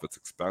itself, it's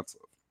expensive.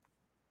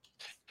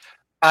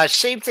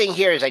 Same thing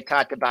here as I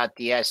talked about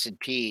the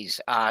S&Ps.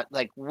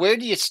 Like, where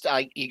do you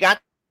got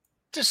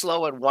this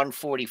low at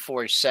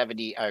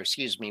 144.70, or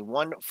excuse me,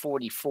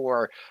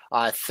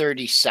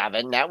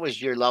 144.37. That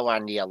was your low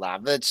on the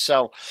 11th.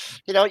 So,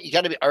 you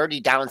got to be already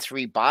down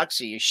 $3.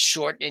 So you're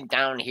shorting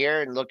down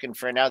here and looking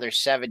for another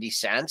 70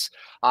 cents.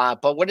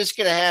 But what it's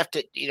going to have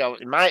to,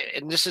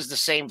 and this is the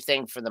same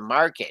thing for the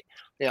market.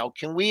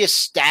 Can we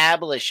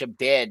establish a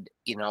bid,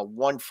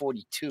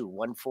 142,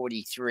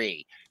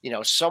 143,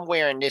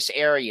 somewhere in this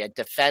area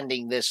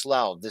defending this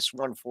low, this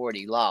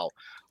 140 low?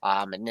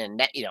 And then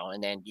that,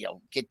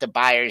 get the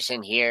buyers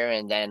in here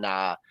and then,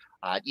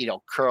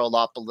 curl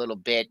up a little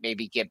bit,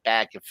 maybe get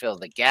back and fill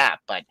the gap.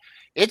 But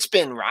this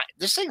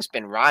thing's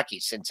been rocky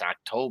since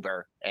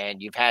October,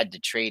 and you've had the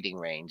trading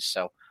range.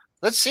 So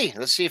let's see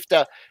if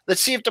the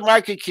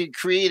market can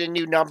create a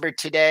new number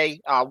today.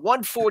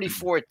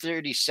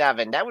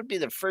 144.37. That would be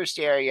the first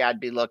area I'd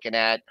be looking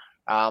at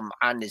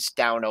on this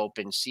down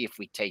open. See if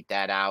we take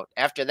that out.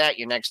 After that,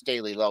 your next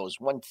daily low is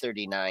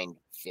 139.50.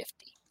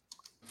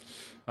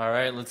 All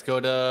right, let's go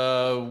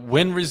to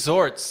Wynn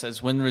Resorts,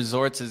 as Wynn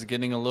Resorts is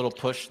getting a little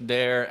push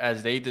there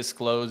as they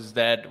disclose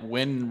that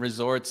Wynn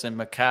Resorts in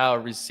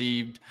Macau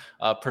received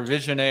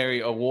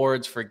provisionary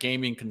awards for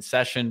gaming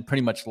concession,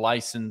 pretty much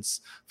license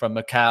from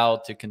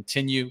Macau to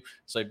continue.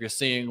 So if you're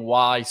seeing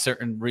why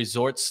certain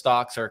resort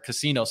stocks or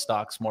casino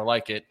stocks, more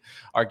like it,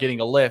 are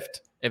getting a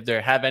lift, if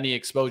they have any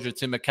exposure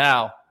to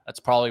Macau, that's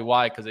probably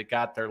why, because it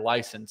got their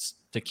license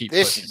to keep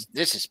pushing.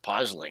 This is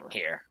puzzling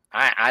here.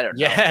 I don't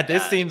know. Yeah,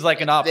 this seems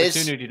like an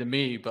opportunity to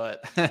me,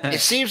 but it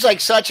seems like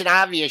such an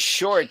obvious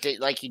short that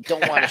like you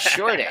don't want to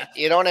short it.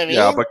 You know what I mean?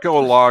 Yeah, but go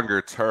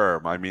longer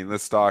term. I mean,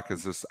 this stock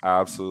has just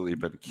absolutely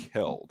been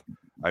killed.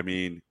 I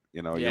mean,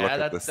 you look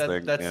at this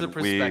thing. That's and the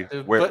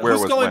perspective. Where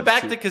who's going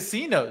back to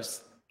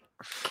casinos?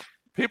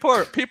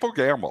 People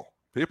gamble.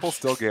 People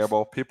still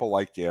gamble. People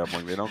like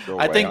gambling. They don't go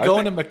away. I think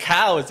going to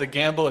Macau is a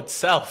gamble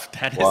itself,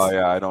 Dennis. Well,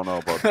 yeah, I don't know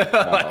about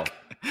that.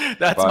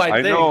 That's but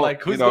my thing.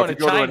 Like, who's going to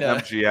China?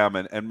 If you go to an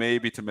MGM, and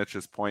maybe to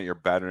Mitch's point, you're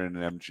better in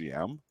an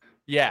MGM.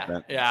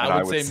 Yeah,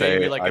 I would say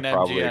maybe like an MGM. I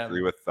probably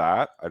agree with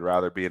that. I'd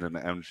rather be in an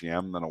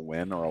MGM than a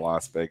Wynn or a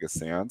Las Vegas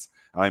Sands.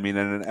 I mean,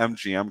 in an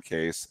MGM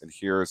case, and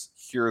here's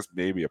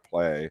maybe a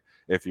play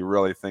if you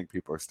really think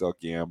people are still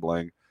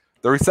gambling.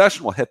 The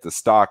recession will hit the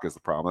stock is the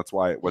problem. That's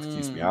why what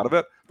keeps me out of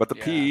it. But the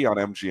PE on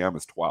MGM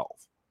is 12.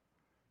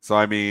 So,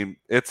 I mean,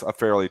 it's a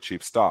fairly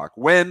cheap stock.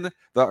 When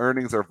the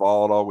earnings are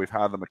volatile, we've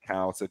had the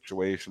Macau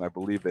situation. I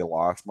believe they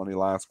lost money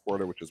last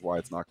quarter, which is why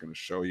it's not going to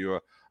show you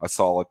a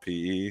solid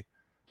PE.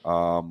 I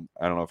don't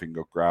know if you can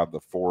go grab the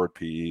forward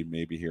PE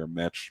maybe here,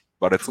 Mitch,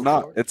 but it's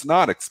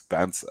not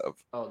expensive.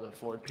 Oh, the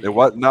forward PE. It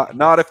was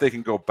not if they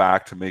can go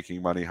back to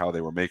making money how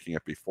they were making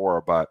it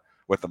before, but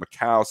with the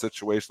Macau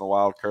situation, the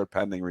wild card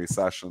pending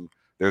recession,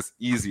 there's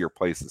easier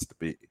places to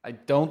be. I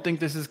don't think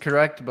this is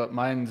correct, but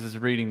mine is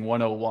reading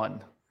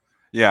 101.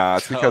 Yeah,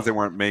 it's because they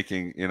weren't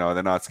making,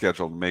 they're not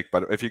scheduled to make.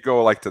 But if you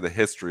go like to the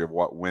history of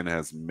what Wynn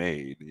has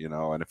made,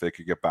 and if they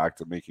could get back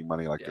to making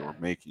money like they were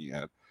making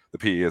it, the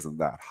PE isn't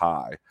that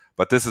high.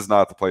 But this is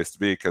not the place to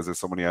be because there's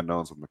so many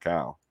unknowns with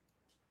Macau.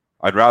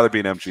 I'd rather be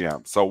an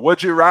MGM. So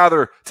would you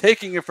rather,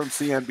 taking it from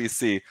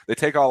CNBC, they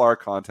take all our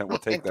content, we'll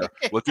do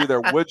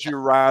their would you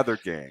rather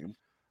game.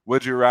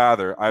 Would you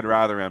rather? I'd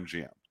rather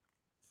MGM.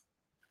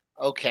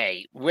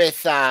 Okay,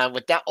 with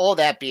that, all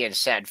that being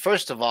said,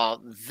 first of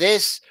all,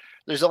 there's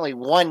only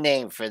one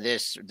name for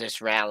this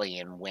rally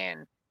and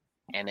Wynn,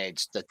 and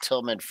it's the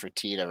Tillman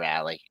Fertitta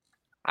rally.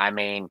 I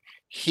mean,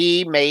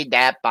 he made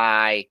that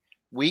buy.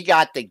 We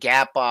got the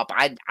gap up.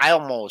 I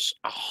almost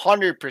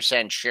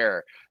 100%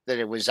 sure that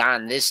it was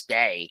on this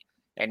day.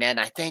 And then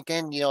I think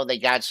they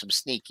got some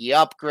sneaky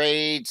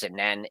upgrades, and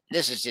then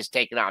this is just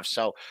taking off.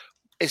 So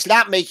it's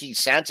not making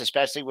sense,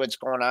 especially what's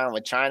going on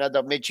with China.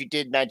 Though, Mitch, you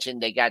did mention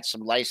they got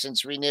some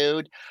license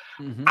renewed.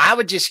 Mm-hmm. I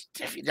would just,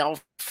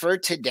 for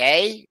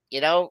today,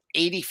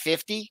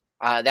 80.50.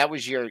 That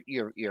was your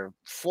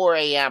 4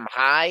 a.m.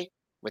 high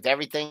with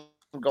everything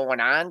going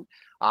on.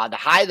 The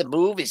high of the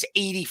move is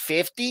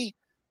 80.50.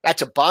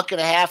 That's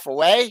 $1.50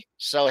 away.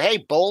 So, hey,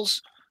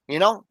 bulls,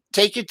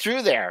 take it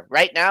through there.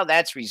 Right now,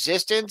 that's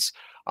resistance.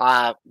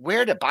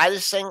 Where to buy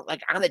this thing?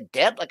 Like on a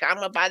dip? Like I'm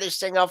going to buy this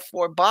thing up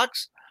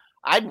 $4.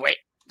 I'd wait.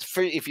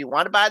 If you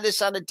want to buy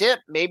this on a dip,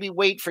 maybe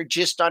wait for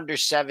just under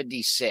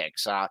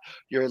 76.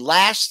 Your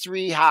last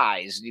three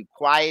highs, the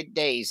quiet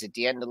days at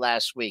the end of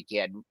last week,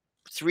 you had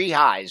three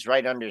highs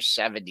right under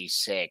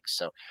 76.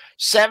 So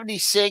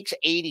 76,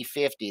 80,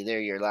 50,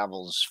 they're your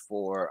levels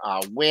for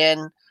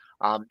Wynn.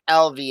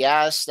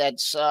 LVS,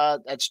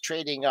 that's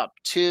trading up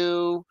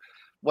to,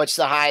 what's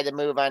the high of the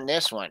move on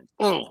this one?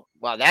 Ooh,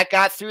 well, that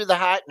got through the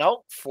high.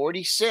 Nope,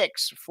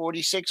 46.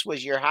 46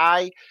 was your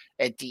high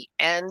at the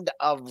end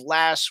of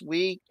last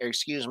week. Or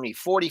excuse me,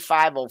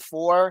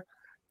 45.04.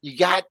 You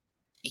got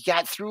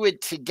through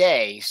it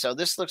today. So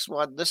this doesn't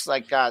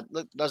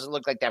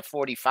look like that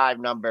 45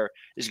 number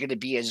is going to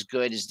be as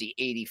good as the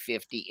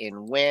 80.50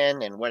 in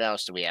Wynn. And what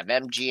else do we have?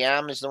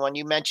 MGM is the one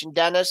you mentioned,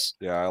 Dennis.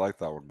 Yeah, I like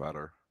that one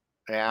better.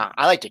 Yeah,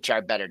 I like the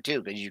chart better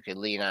too because you can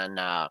lean on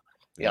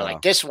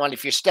like this one.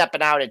 If you're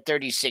stepping out at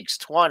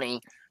 36.20,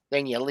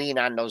 then you lean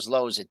on those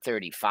lows at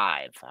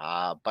 35.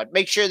 But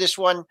make sure this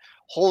one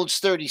holds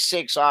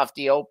 36 off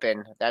the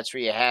open. That's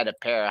where you had a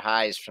pair of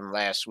highs from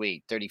last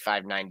week,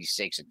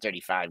 35.96 and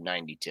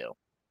 35.92.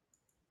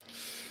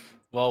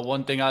 Well,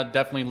 one thing I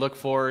definitely look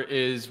for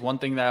is one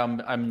thing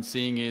that I'm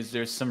seeing is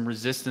there's some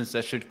resistance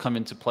that should come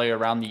into play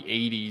around the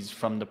 80s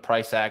from the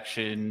price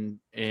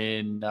action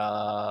in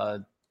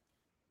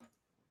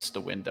it's the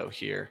window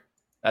here.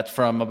 That's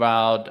from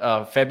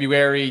about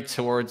February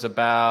towards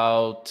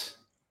about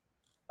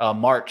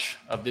March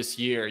of this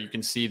year. You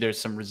can see there's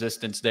some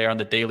resistance there on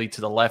the daily to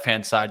the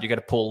left-hand side. You got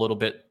to pull a little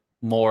bit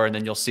more, and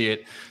then you'll see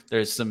it.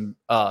 There's some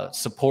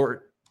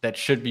support that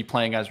should be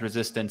playing as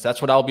resistance.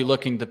 That's what I'll be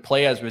looking to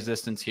play as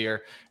resistance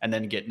here and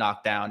then get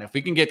knocked down. If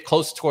we can get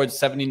close towards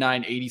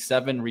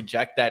 79.87,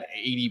 reject that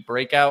 80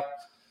 breakout,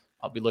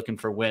 I'll be looking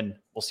for Wynn.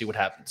 We'll see what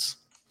happens.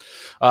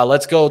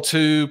 Let's go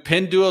to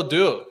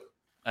Pinduoduo.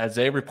 As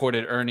they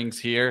reported earnings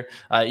here,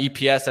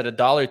 EPS at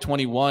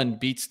 $1.21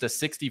 beats the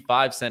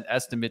 65-cent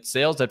estimate.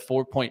 Sales at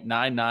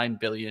 $4.99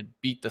 billion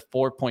beat the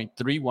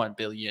 $4.31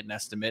 billion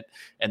estimate.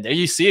 And there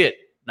you see it.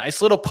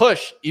 Nice little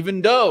push,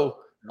 even though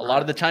a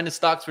lot of the China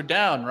stocks were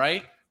down,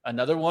 right?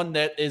 Another one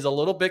that is a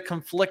little bit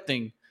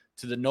conflicting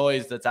to the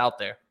noise that's out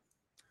there.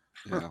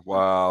 Yeah,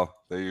 well,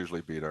 they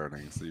usually beat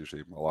earnings. A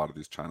lot of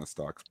these China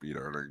stocks beat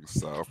earnings.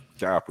 So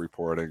GAAP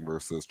reporting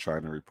versus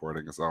China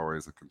reporting is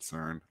always a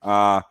concern.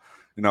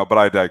 But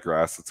I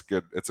digress.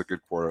 It's a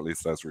good quarter, at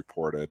least as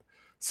reported.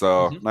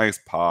 So nice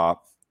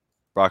pop,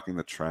 bucking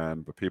the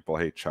trend, but people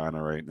hate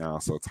China right now.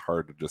 So it's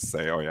hard to just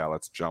say, oh yeah,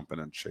 let's jump in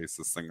and chase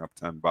this thing up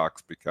 $10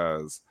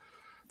 because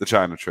the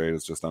China trade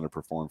has just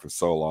underperformed for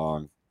so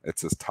long.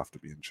 It's just tough to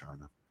be in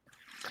China.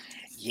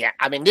 Yeah,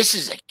 I mean, this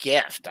is a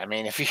gift. I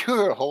mean, if you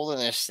were holding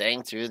this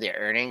thing through the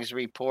earnings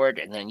report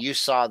and then you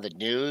saw the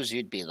news,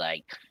 you'd be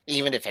like,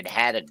 even if it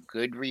had a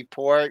good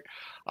report.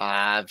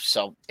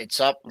 So it's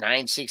up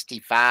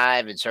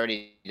 965. It's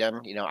already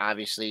done.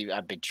 Obviously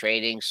I've been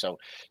trading. So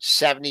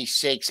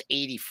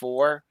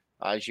 76.84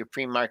 is your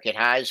pre-market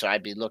high. So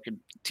I'd be looking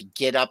to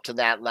get up to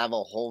that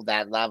level, hold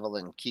that level,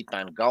 and keep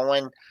on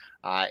going.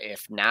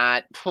 If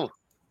not,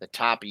 the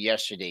top of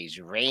yesterday's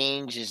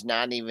range is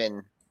not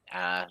even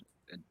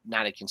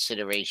not a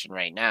consideration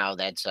right now.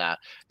 That's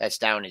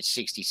down at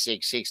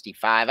 66,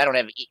 65. I don't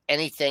have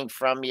anything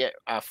from you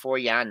for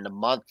you on the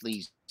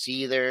monthlies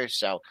either.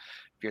 So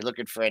if you're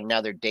looking for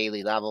another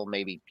daily level,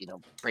 maybe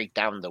break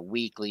down the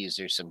weeklies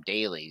or some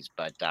dailies.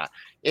 But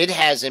it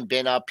hasn't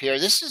been up here.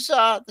 This is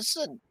that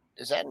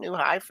a new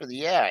high for the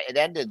year? It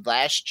ended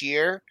last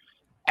year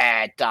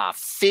at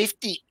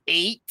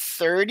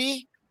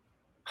 58.30.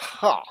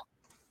 Oh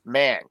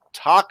man,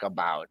 talk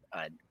about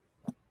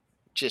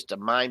just a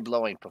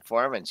mind-blowing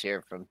performance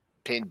here from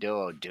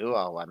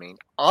Pinduoduo. I mean,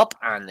 up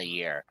on the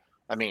year.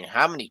 I mean,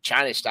 how many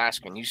China stocks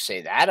can you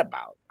say that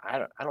about?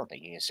 I don't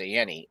think you can say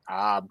any.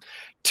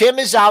 Tim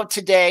is out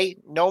today.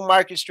 No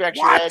market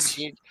structure edge.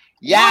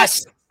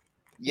 Yes. What?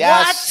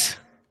 Yes.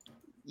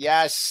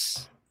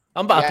 Yes.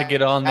 I'm about to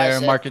get on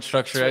there, market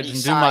structure edge,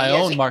 and do my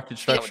own market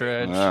structure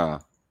edge. Yeah.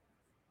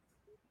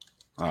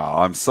 Oh,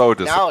 I'm so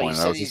disappointed.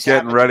 I was just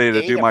getting ready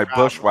to do my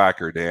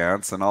bushwhacker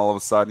dance, and all of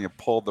a sudden you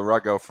pulled the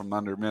rug out from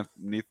underneath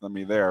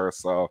me there.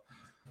 So,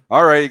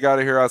 all right, you got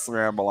to hear us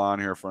ramble on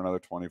here for another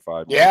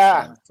 25 minutes.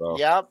 Yeah. So.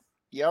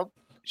 Yep.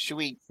 Should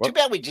we? Too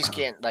bad we just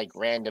can't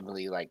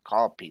randomly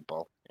call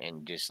people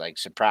and just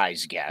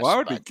surprise guests. Well, that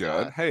would be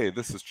good. Hey,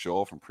 this is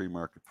Joel from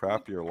Pre-Market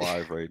Prep. You're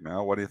live right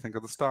now. What do you think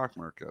of the stock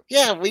market?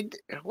 Yeah,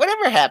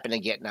 whatever happened to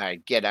get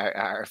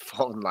our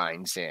phone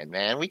lines in,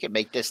 man? We could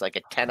make this a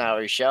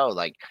 10-hour show,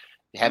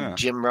 have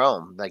Jim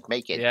Rome,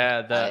 make it.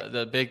 Yeah,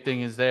 the big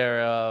thing is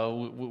there.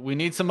 We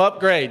need some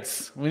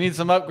upgrades.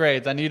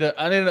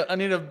 I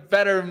need a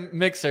better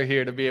mixer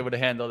here to be able to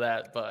handle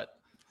that. But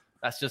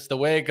that's just the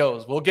way it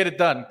goes. We'll get it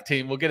done,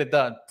 team. We'll get it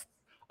done.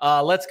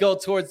 Let's go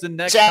towards the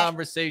next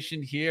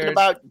conversation here.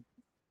 About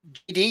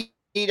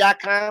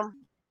JD.com.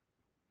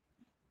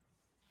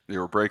 You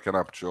were breaking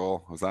up,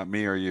 Joel. Was that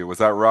me or you? Was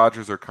that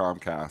Rogers or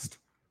Comcast?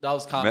 That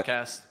was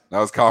Comcast. That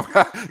was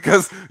Comcast.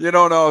 Because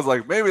I was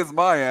like, maybe it's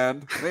my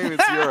end. Maybe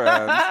it's your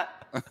end.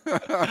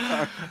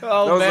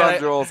 Oh,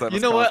 man. You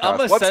know what? I'm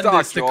going to send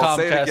this to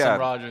Comcast and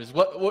Rogers.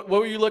 What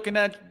were you looking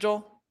at,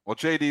 Joel? Well,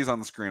 JD's on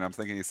the screen. I'm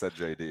thinking you said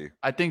JD.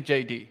 I think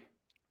JD.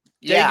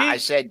 Yeah, I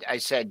said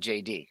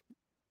JD.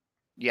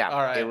 Yeah.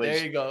 All right,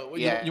 there you go.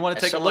 You want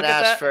to take a look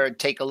at that?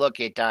 Take a look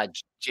at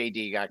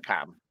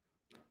JD.com.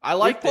 I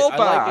like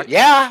it.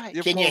 Yeah.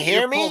 Can you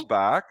hear me? Pulled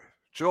back.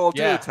 Joel,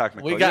 do the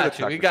technical. We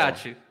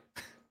got you.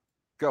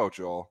 Go,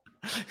 Joel.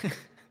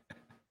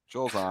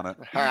 Joel's on it.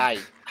 All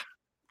right.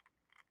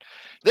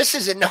 This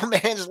is in no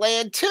man's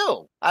land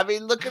too. I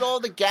mean, look at all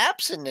the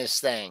gaps in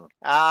this thing.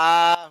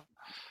 I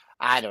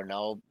don't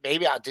know.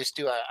 Maybe I'll just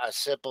do a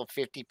simple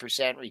 50%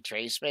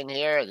 retracement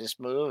here. This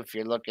move, if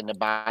you're looking to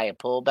buy a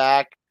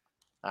pullback,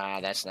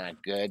 that's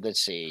not good. Let's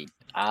see.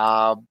 You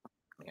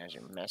guys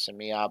are messing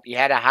me up. You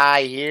had a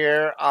high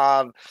here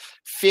of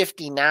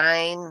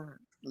 59.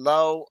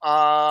 Low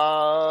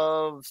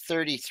of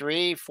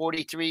 33,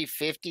 43,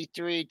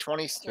 53,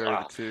 20.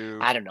 32.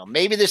 I don't know.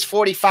 Maybe this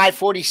 45,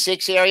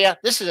 46 area.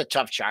 This is a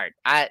tough chart.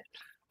 I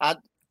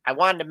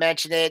wanted to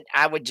mention it.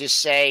 I would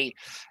just say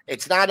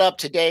it's not up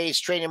today.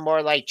 It's trading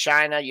more like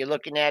China. You're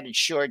looking at it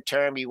short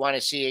term. You want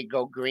to see it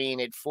go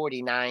green at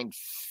 49,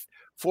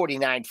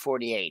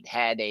 48.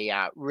 Had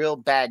a real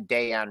bad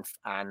day on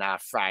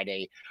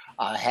Friday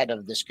ahead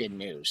of this good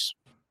news.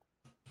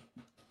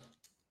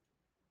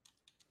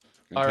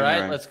 All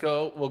right, let's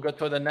go. We'll go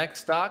to the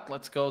next stock.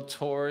 Let's go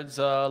towards,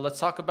 let's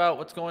talk about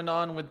what's going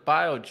on with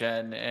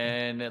Biogen.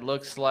 And it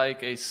looks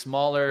like a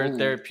smaller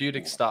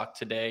therapeutic stock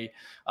today.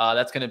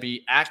 That's going to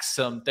be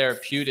Axsome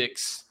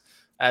Therapeutics,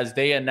 as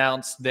they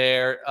announced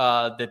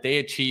that they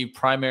achieved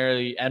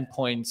primary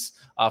endpoints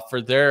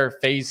for their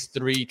phase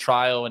 3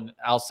 trial in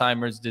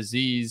Alzheimer's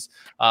disease.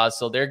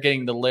 So they're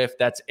getting the lift.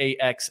 That's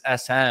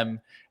AXSM.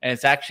 And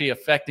it's actually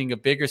affecting a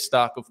bigger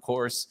stock, of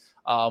course.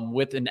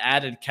 With an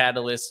added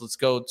catalyst, let's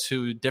go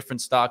to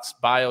different stocks.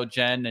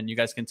 Biogen, and you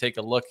guys can take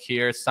a look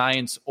here.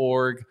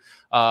 Science.org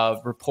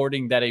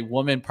reporting that a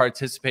woman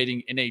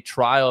participating in a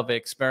trial of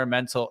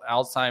experimental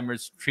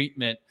Alzheimer's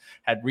treatment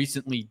had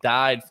recently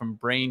died from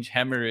brain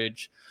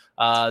hemorrhage.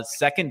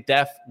 Second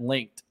death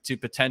linked to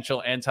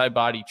potential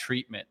antibody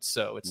treatment.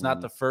 So it's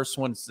not the first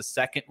one, it's the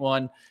second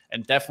one,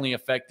 and definitely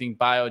affecting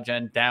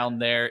Biogen down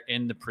there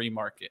in the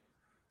pre-market.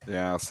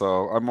 Yeah,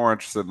 so I'm more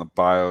interested in the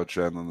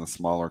Biogen than the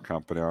smaller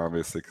company,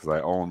 obviously, because I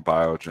own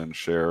Biogen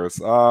shares.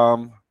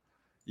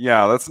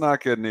 Yeah, that's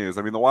not good news.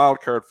 I mean, the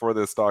wild card for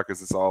this stock is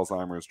this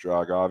Alzheimer's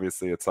drug.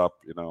 Obviously, it's up,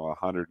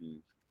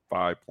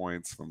 105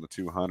 points from the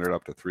 200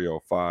 up to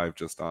 305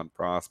 just on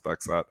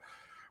prospects that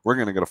we're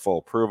going to get a full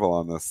approval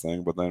on this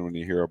thing. But then when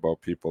you hear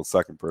about people,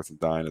 second person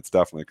dying, it's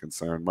definitely a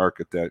concern.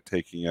 Market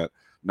taking it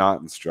not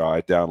in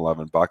stride, down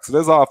 $11. It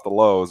is off the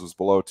lows. It was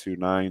below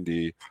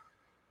 290.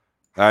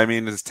 I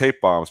mean, there's tape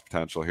bombs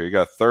potential here. You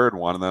got a third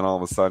one, and then all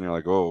of a sudden you're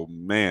like, oh,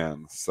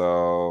 man.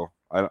 So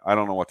I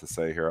don't know what to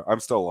say here. I'm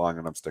still long,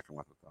 and I'm sticking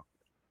with it, though.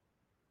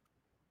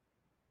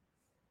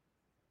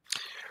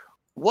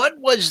 What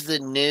was the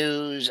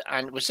news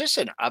on? Was this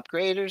an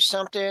upgrade or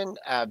something?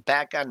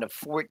 Back on the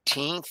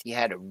 14th, you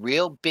had a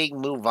real big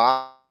move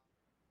up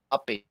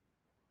in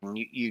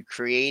you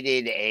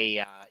created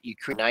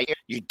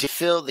you did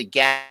fill the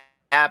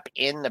gap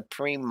in the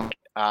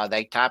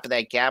the top of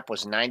that gap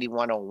was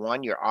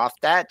 91.01. You're off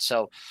that,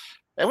 so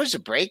that was a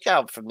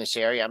breakout from this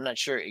area. I'm not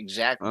sure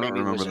exactly. Maybe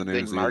it was a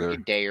good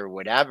market day or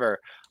whatever.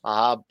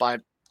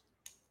 But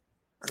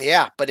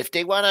yeah, but if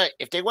they wanna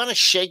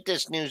shake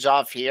this news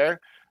off here,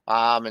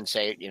 and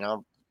say,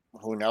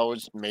 who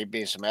knows,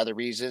 maybe some other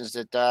reasons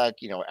that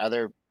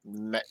other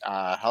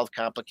health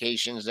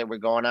complications that were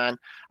going on.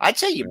 I'd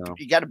say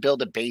you got to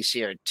build a base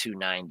here at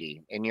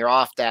 290, and you're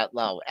off that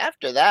low.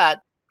 After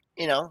that,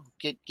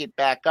 get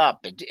back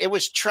up. It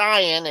was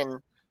trying, and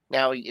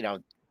now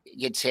it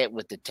gets hit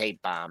with the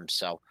tape bomb.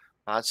 So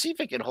let's see if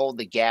it can hold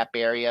the gap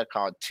area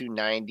called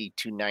 290,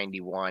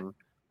 291.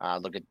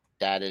 Look at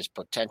that as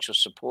potential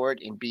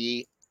support in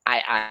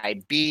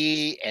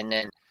BIIB, and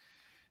then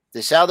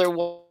this other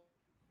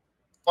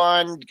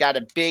one got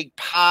a big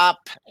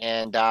pop,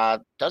 and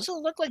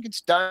doesn't look like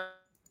it's done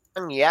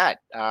yet.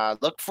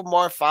 Look for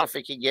more fun if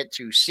it can get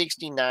to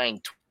 69,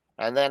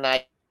 and then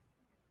I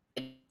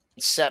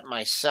set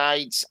my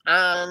sights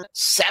on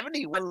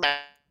 71.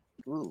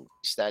 Ooh,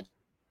 is that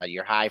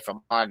your high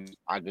from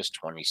August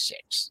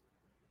 26th?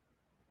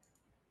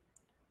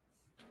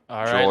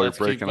 All right, Joel, you're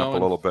breaking up a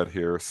little bit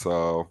here,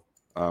 so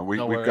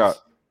we've got.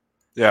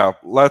 Yeah,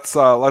 let's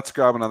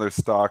grab another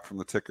stock from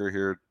the ticker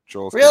here.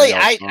 Joel's really,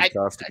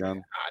 Comcast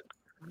again.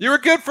 You were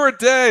good for a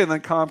day, and then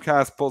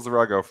Comcast pulls the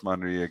rug out from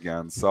under you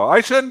again. So I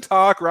shouldn't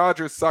talk.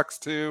 Rogers sucks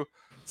too.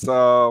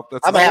 So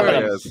that's what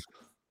it is.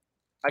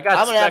 I'm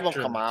gonna have them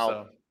come out.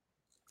 So.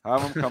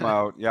 Have them come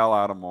out. Yell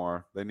at them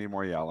more. They need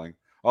more yelling.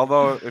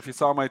 Although, if you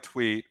saw my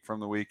tweet from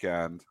the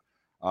weekend,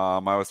 I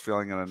was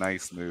feeling in a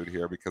nice mood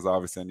here because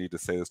obviously I need to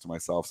say this to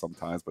myself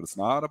sometimes, but it's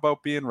not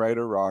about being right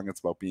or wrong.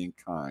 It's about being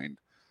kind.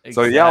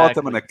 Exactly. So yell at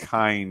them in a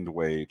kind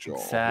way, Joel.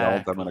 Exactly. Yell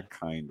at them in a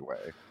kind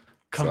way.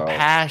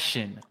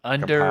 Compassion,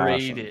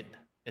 underrated.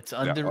 It's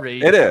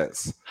underrated. It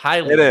is.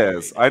 Highly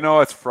underrated. I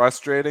know it's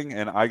frustrating,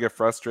 and I get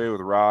frustrated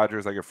with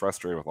Rogers. I get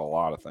frustrated with a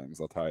lot of things,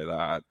 I'll tell you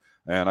that.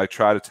 And I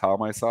try to tell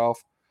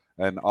myself,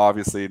 and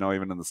obviously,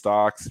 even in the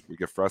stocks, we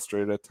get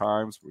frustrated at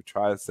times. We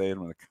try to say it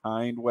in a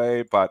kind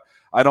way, but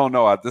I don't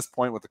know. At this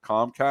point with the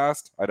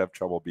Comcast, I'd have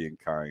trouble being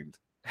kind.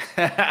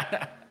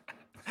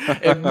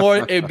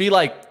 It'd be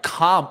like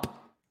comp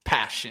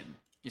passion.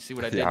 You see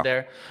what I did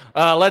there?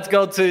 Let's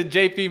go to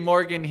JP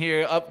Morgan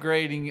here,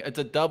 upgrading. It's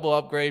a double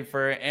upgrade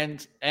for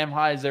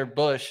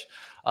Anheuser-Busch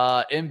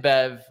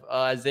InBev,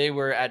 as they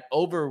were at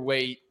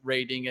overweight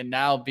rating and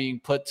now being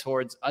put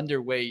towards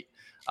underweight.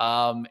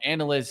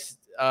 Analyst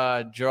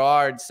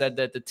Gerard said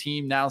that the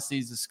team now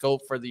sees the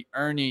scope for the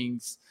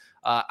earnings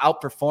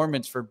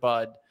outperformance for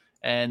Bud.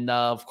 And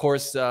of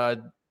course,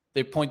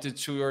 they pointed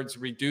towards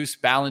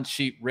reduced balance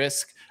sheet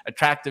risk,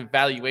 attractive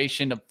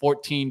valuation of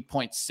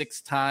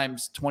 14.6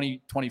 times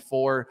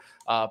 2024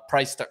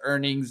 price to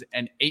earnings,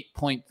 and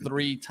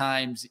 8.3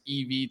 times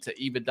EV to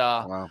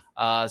EBITDA.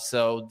 Wow.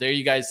 So there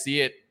you guys see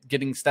it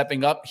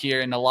stepping up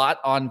here, and a lot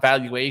on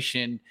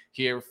valuation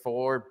here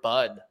for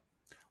Bud.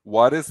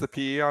 What is the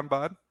PE on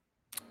Bud?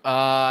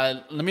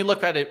 Let me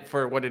look at it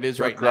for what it is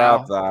right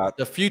now. That.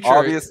 The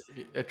future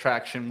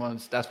attraction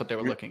ones, that's what they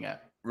were looking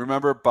at.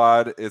 Remember,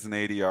 Bud is an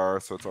ADR,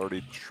 so it's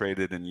already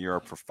traded in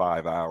Europe for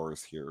 5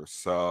 hours here.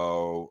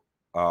 So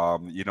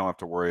you don't have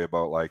to worry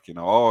about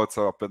it's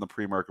up in the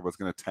pre-market, but it's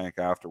going to tank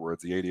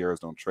afterwards. The ADRs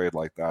don't trade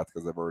like that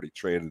because they've already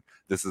traded.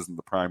 This isn't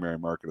the primary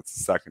market; it's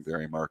the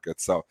secondary market.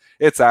 So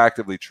it's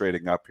actively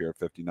trading up here,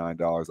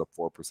 $59, up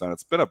 4%.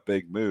 It's been a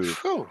big move.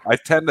 Whew. I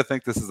tend to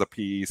think this is a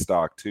PE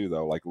stock too,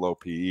 though, like low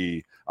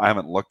PE. I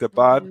haven't looked at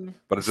Bud,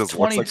 but it just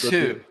looks like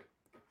 22.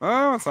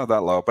 Oh, it's not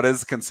that low, but it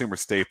is a consumer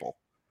staple.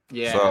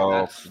 Yeah. So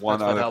that's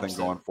other thing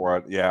going for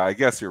it. Yeah, I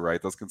guess you're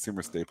right. Those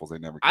consumer staples, they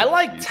never. I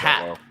like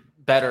TAP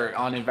better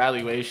on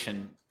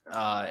evaluation,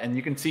 and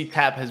you can see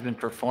TAP has been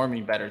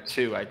performing better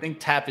too. I think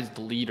TAP is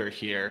the leader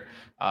here.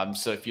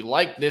 So if you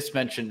like this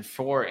mention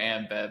for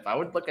AmBev, I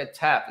would look at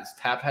TAP. As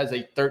TAP has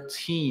a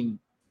 13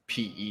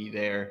 PE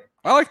there.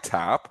 I like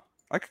TAP.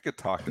 I could get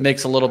talking.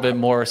 Makes a little bit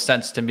more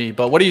sense to me.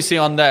 But what do you see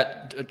on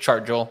that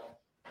chart, Joel?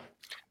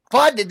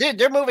 But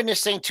they're moving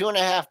this thing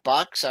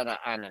 $2.50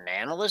 on an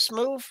analyst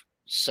move.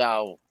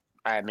 So,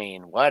 I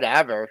mean,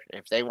 whatever.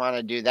 If they want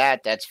to do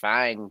that, that's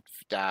fine.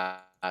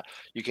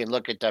 You can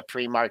look at the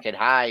pre-market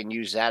high and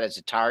use that as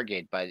a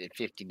target, but at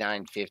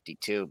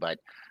 59.52. But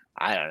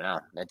I don't know.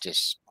 That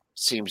just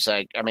seems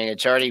like,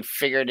 it's already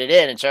figured it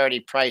in. It's already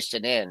priced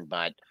it in.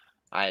 But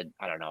I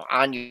don't know.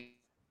 On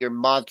your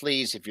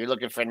monthlies, if you're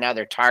looking for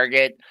another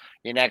target,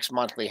 your next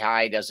monthly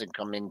high doesn't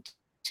come into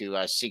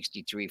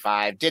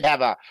 63.5. Did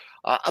have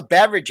a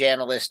beverage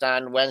analyst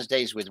on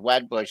Wednesdays with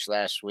Wedbush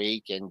last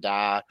week, and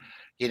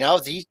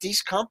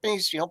these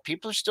companies,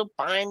 people are still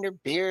buying their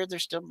beer, they're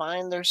still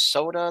buying their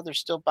soda, they're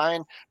still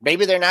buying.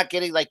 Maybe they're not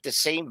getting like the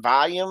same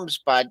volumes,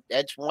 but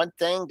that's one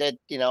thing that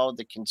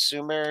the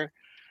consumer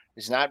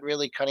is not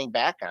really cutting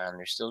back on.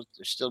 They're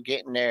still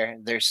getting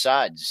their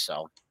suds.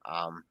 So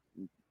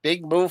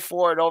big move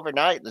for it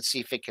overnight. Let's see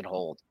if it can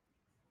hold.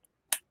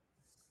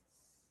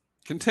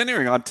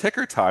 Continuing on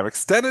ticker time,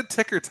 extended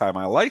ticker time.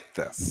 I like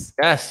this.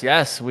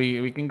 Yes.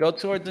 We can go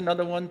towards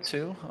another one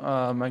too.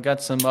 I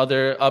got some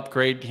other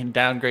upgrade and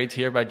downgrades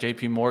here by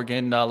JP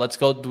Morgan. Let's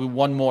go do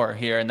one more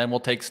here, and then we'll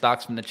take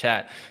stocks from the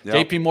chat.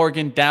 Yep. JP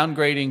Morgan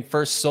downgrading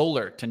First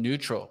Solar to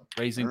neutral,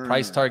 raising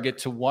price target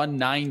to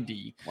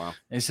 190. Wow.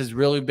 This has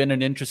really been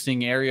an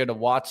interesting area to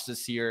watch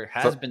this year.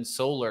 Has been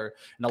solar,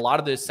 and a lot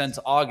of this since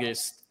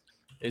August.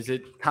 Is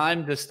it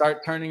time to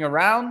start turning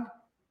around,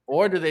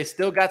 or do they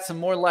still got some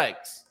more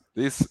legs?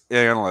 These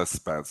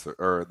analysts,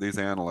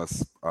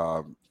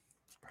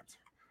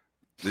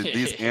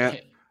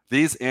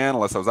 these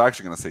analysts, I was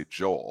actually going to say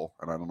Joel,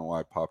 and I don't know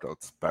why I popped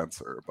out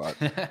Spencer, but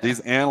these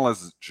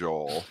analysts,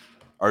 Joel,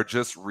 are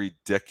just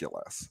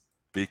ridiculous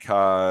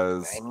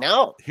because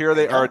here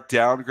they are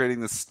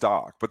downgrading the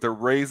stock, but they're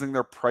raising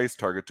their price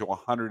target to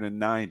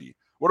 190.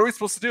 What are we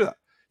supposed to do that?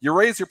 You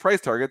raise your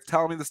price target,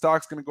 telling me the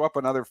stock's going to go up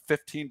another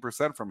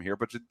 15% from here,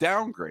 but you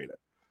downgrade it.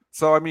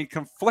 So, I mean,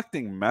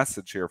 conflicting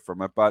message here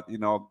from it, but,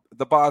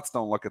 the bots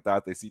don't look at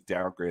that. They see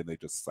downgrade and they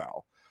just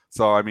sell.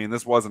 So, I mean,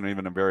 this wasn't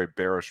even a very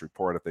bearish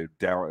report if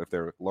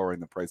they're lowering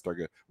the price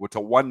target. To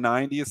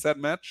 190, you said,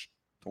 Mitch?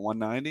 To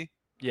 190?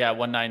 Yeah,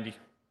 190.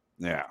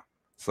 Yeah.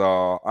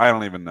 So, I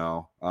don't even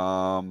know.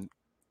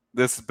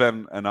 This has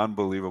been an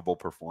unbelievable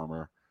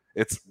performer.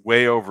 It's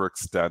way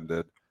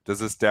overextended. Does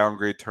this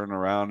downgrade turn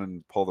around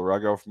and pull the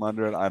rug out from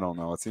under it? I don't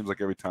know. It seems like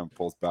every time it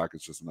pulls back,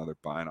 it's just another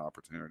buying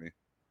opportunity.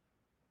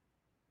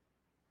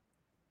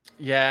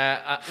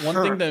 Yeah, one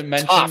thing to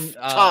mention.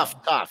 Tough.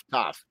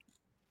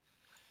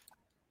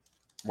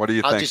 What do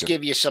you think? I'll just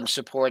give you some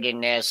support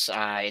in this.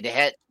 It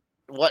had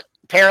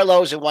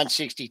parallels at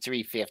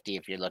 163.50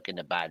 if you're looking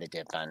to buy the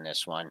dip on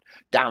this one.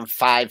 Down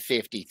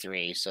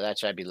 553. So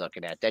that's what I'd be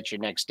looking at. That's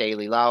your next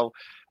daily low.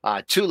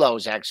 Two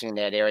lows actually in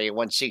that area,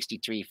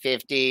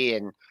 163.50.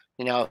 And,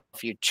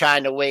 if you're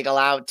trying to wiggle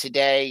out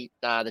today,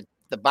 the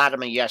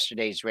bottom of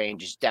yesterday's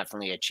range is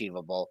definitely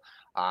achievable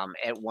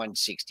at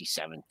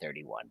 167.31.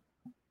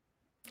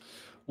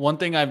 One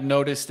thing I've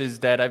noticed is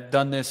that I've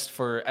done this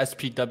for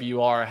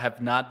SPWR. I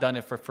have not done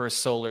it for First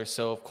Solar.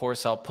 So, of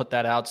course, I'll put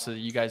that out so that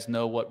you guys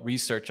know what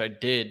research I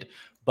did.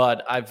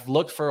 But I've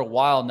looked for a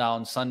while now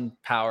in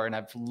SunPower, and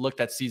I've looked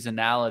at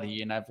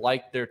seasonality, and I've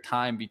liked their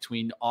time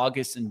between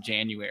August and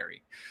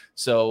January.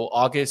 So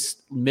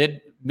August,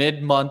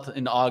 mid-month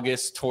in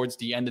August towards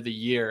the end of the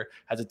year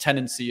has a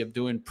tendency of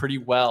doing pretty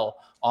well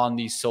on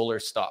these solar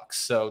stocks.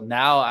 So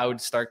now I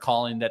would start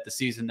calling that the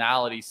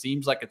seasonality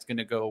seems like it's going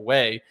to go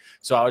away.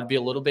 So I would be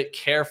a little bit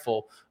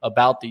careful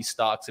about these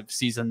stocks if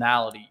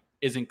seasonality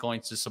isn't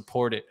going to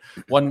support it.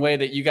 One way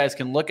that you guys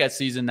can look at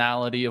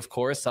seasonality, of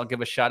course, I'll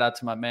give a shout out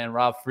to my man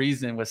Rob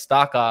Friesen with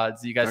Stock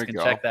Odds. You guys can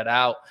check that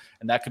out.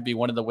 And that could be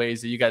one of the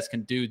ways that you guys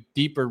can do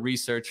deeper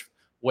research,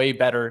 way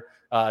better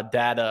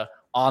data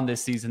on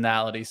this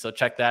seasonality. So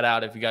check that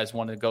out if you guys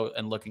want to go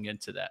and looking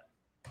into that.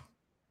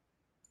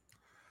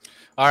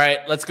 All right,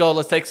 let's go.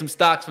 Let's take some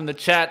stocks from the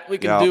chat. We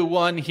can do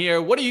one here.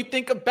 What do you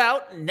think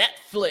about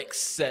Netflix,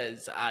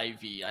 says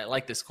Ivy. I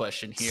like this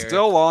question here.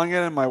 Still long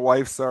it in my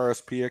wife's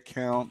RSP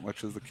account,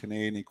 which is the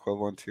Canadian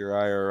equivalent to your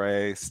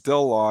IRA.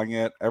 Still long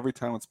it. Every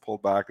time it's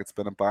pulled back, it's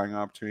been a buying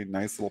opportunity.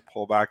 Nice little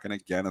pullback. And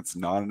again, it's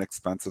not an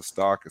expensive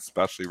stock,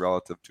 especially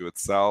relative to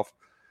itself.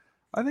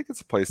 I think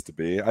it's a place to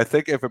be. I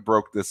think if it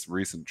broke this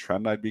recent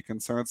trend, I'd be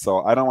concerned.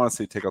 So I don't want to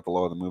see take out the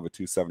low of the move at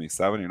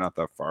 277. You're not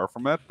that far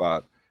from it,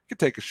 but could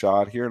take a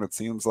shot here, and it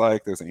seems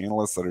like there's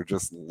analysts that are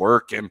just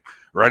lurking,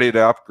 ready to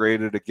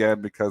upgrade it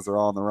again because they're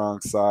on the wrong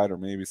side, or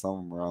maybe some of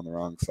them are on the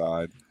wrong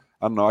side.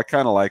 I don't know. I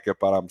kind of like it,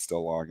 but I'm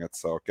still long it.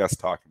 So guess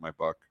talk in my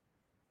book.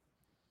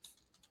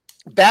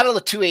 Battle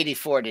of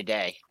 284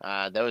 today.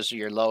 Those are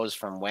your lows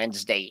from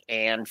Wednesday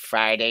and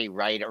Friday,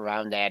 right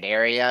around that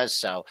area.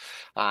 So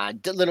a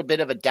little bit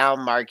of a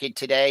down market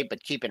today,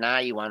 but keep an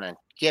eye. You want to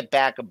get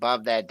back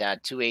above that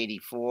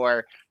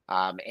 284.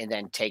 And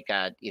then take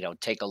a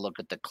look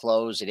at the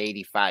close at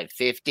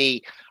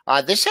 85.50.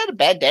 This had a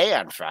bad day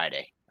on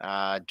Friday,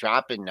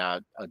 dropping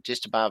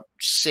just about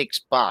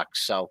 $6.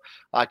 So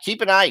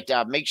keep an eye.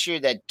 Make sure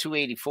that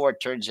 284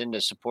 turns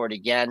into support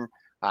again,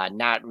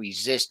 not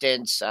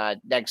resistance.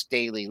 Next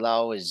daily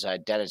low, as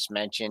Dennis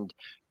mentioned,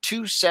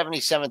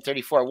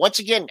 277.34. Once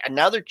again,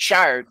 another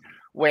chart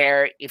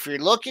where if you're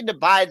looking to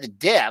buy the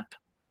dip,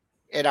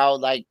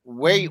 like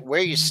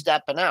where you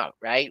stepping out,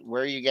 right?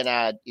 Where are you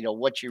gonna,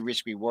 what's your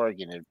risk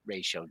reward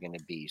ratio gonna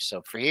be?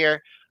 So for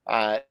here,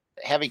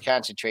 heavy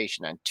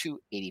concentration on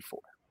 284.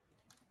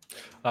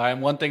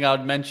 And one thing I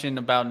would mention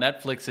about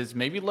Netflix is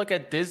maybe look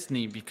at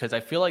Disney, because I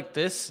feel like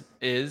this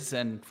is,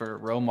 and for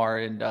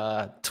Romar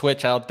and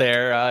Twitch out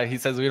there, he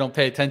says we don't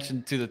pay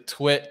attention to the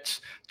Twitch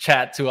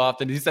chat too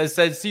often. He says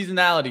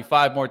seasonality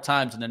 5 more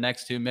times in the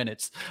next 2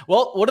 minutes.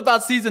 Well, what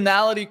about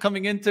seasonality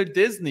coming into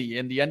Disney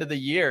in the end of the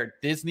year?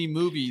 Disney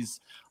movies,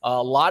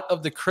 a lot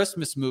of the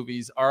Christmas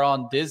movies are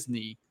on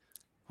Disney.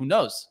 Who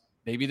knows?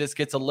 Maybe this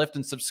gets a lift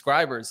in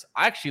subscribers.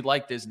 I actually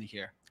like Disney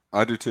here.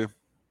 I do too.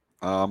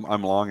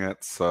 I'm long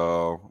it,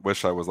 so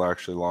wish I was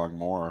actually long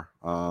more.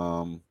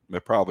 They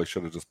probably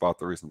should have just bought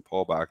the recent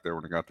pullback there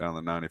when it got down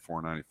to the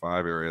 94,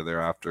 95 area there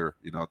after,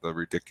 the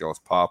ridiculous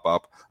pop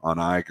up on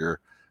Iger.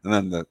 And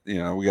then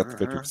we got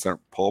the 50%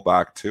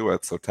 pullback to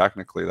it. So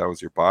technically that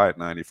was your buy at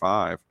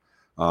 95.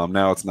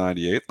 Now it's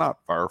 98, not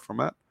far from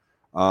it.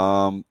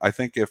 I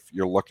think if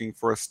you're looking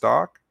for a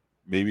stock,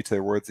 maybe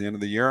towards the end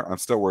of the year, I'm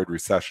still worried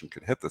recession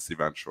could hit this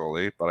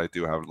eventually, but I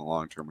do have it in the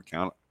long-term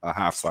account, a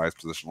half-size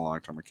position in the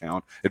long-term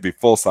account. It'd be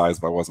full-size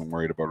if I wasn't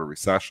worried about a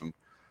recession.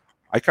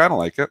 I kind of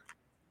like it.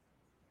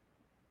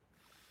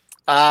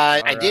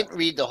 I didn't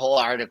read the whole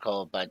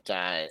article, but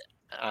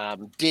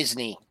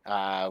Disney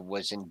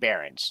was in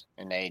Barron's,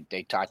 and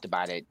they talked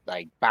about it.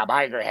 Like Bob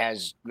Iger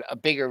has a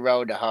bigger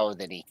road to hoe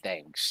than he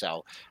thinks,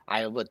 so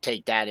I will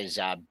take that as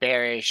a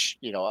bearish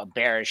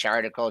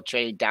article.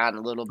 Trade down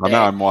a little bit.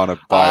 Now I want to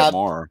buy it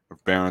more.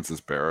 If Barron's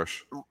is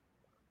bearish,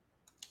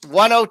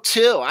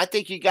 102. I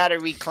think you got to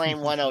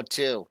reclaim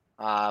 102.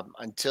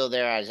 Until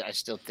there, I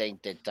still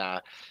think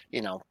that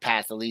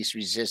path of least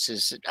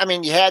resistance. I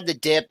mean, you had the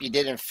dip, you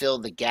didn't fill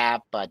the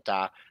gap, but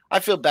I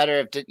feel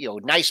better if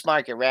nice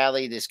market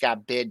rally. This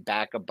got bid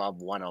back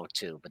above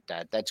 102,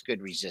 but that's good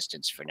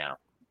resistance for now.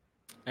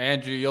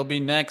 Andrew, you'll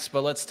be next,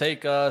 but let's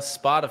take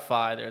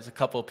Spotify. There's a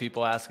couple of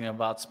people asking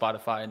about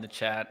Spotify in the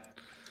chat.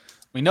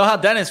 We know how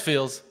Dennis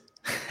feels.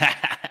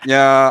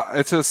 Yeah,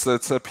 it's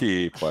a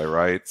PE play,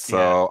 right?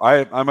 So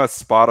yeah. I'm a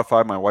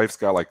Spotify. My wife's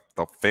got like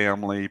the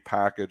family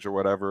package or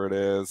whatever it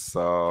is.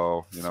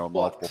 So,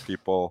 multiple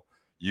people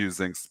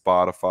using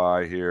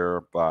Spotify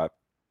here, but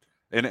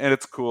and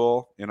it's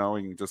cool. We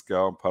can just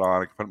go and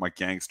I can put my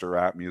gangster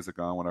rap music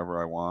on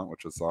whenever I want,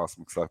 which is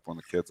awesome, except when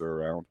the kids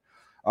are around.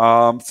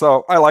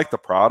 So I like the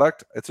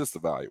product. It's just a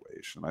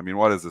valuation. I mean,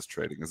 what is this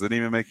trading? Is it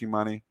even making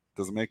money?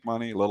 Does it make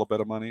money? A little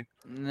bit of money?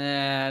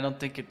 Nah, I don't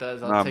think it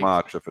does. Not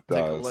much if it does.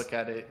 Take a look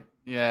at it.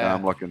 Yeah.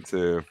 I'm looking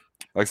too.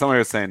 Like somebody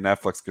was saying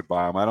Netflix could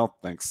buy them. I don't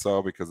think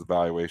so because the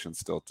valuation's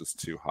still just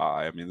too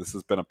high. I mean, this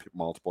has been a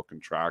multiple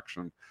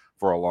contraction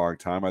for a long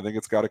time. I think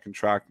it's got to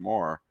contract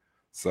more.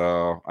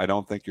 So I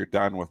don't think you're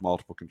done with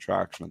multiple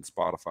contraction in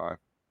Spotify.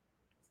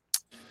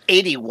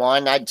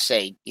 81, I'd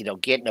say,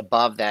 getting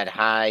above that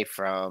high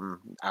from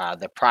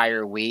the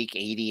prior week.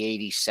 80,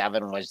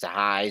 87 was the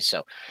high.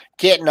 So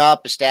getting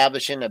up,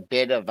 establishing a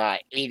bit of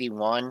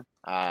 81,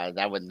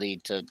 that would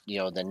lead to,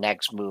 the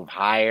next move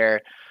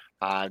higher.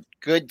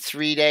 Good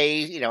 3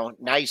 days,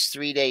 nice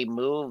 3-day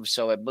move.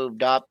 So it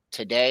moved up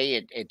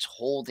today. It's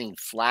holding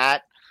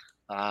flat.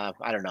 I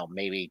don't know,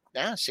 maybe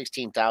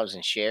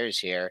 16,000 shares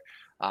here.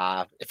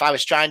 If I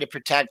was trying to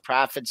protect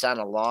profits on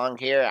a long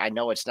here, I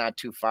know it's not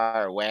too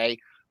far away.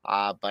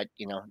 But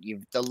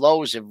the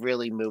lows have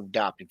really moved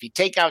up. If you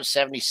take out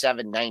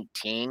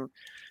 77.19,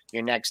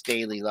 your next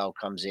daily low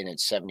comes in at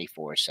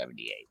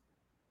 74.78.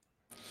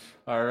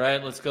 All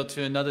right, let's go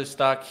to another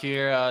stock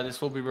here. This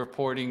will be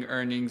reporting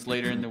earnings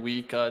later in the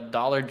week.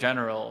 Dollar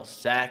General,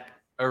 Zach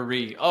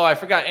Ari. Oh, I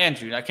forgot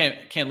Andrew. I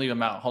can't leave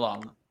him out. Hold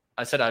on.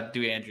 I said I'd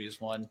do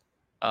Andrew's one.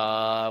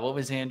 What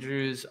was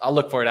Andrew's? I'll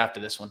look for it after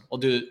this one. We'll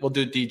do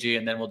DG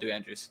and then we'll do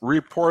Andrew's.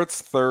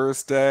 Reports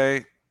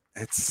Thursday.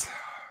 It's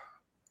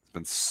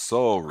been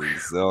so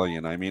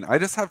resilient. I mean, I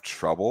just have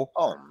trouble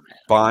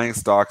buying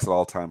stocks at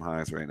all-time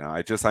highs right now.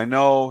 I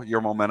know your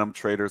momentum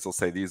traders will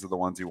say these are the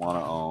ones you want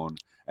to own,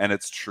 and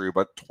it's true,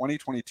 but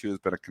 2022 has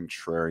been a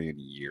contrarian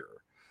year.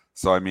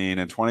 So, I mean,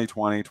 in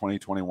 2020,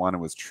 2021, it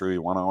was true.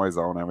 You want to always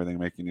own everything,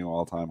 making new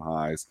all-time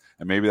highs.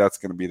 And maybe that's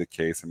going to be the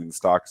case. I mean, the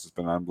stock has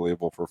been an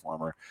unbelievable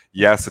performer.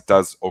 Yes, it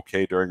does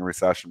okay during a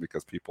recession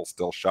because people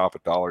still shop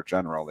at Dollar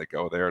General. They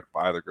go there to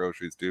buy their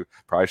groceries,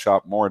 probably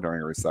shop more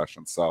during a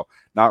recession. So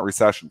not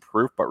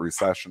recession-proof, but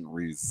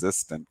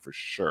recession-resistant for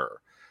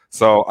sure.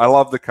 So I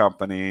love the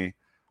company.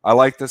 I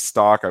like this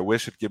stock. I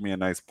wish it'd give me a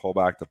nice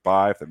pullback to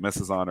buy. If it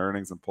misses on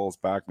earnings and pulls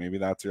back, maybe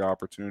that's your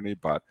opportunity.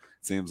 But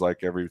it seems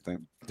like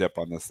everything dip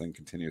on this thing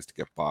continues to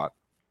get bought.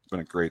 It's been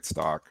a great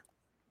stock.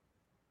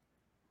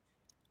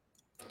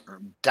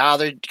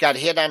 Dollar got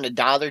hit on the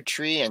Dollar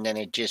Tree, and then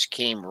it just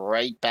came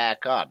right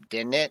back up,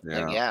 didn't it?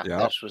 Yeah.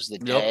 This was the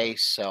day. Yep.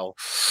 So,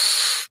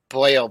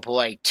 boy, oh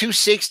boy,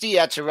 260.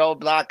 That's a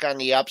roadblock on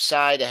the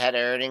upside ahead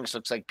of earnings.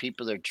 Looks like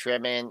people are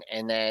trimming,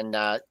 and then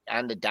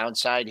on the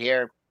downside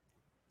here.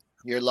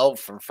 Your low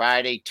from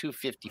Friday,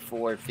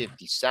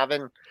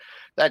 254.57.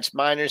 That's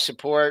minor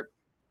support.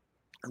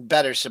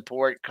 Better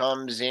support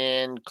comes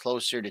in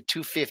closer to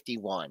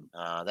 251.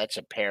 That's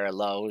a pair of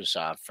lows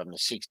from the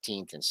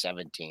 16th and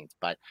 17th.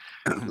 But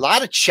a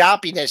lot of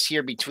choppiness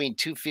here between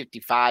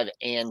 255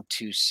 and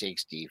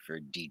 260 for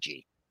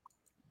DG.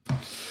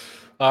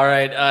 All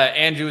right.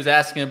 Andrew was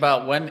asking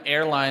about when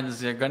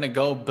airlines are going to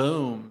go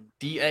boom.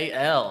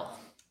 DAL.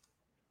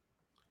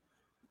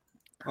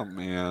 Oh,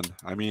 man.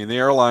 I mean, the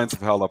airlines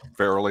have held up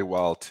fairly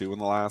well, too, in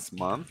the last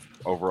month.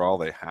 Overall,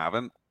 they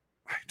haven't.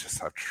 I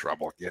just have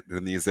trouble getting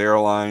in these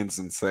airlines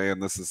and saying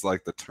this is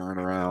like the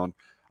turnaround.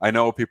 I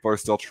know people are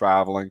still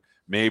traveling.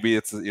 Maybe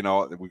it's,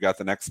 we got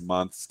the next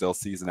month. Still,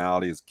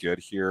 seasonality is good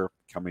here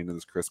coming to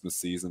this Christmas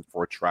season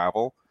for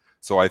travel.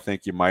 So I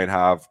think you might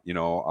have,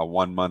 a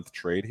 1 month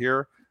trade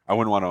here. I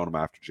wouldn't want to own them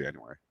after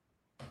January.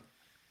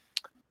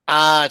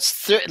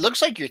 It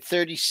looks like you're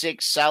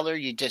 36 seller.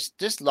 You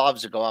just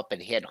loves to go up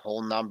and hit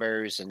whole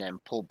numbers and then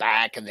pull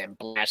back and then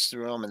blast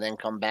through them and then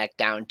come back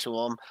down to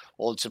them.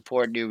 Old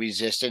support, new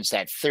resistance.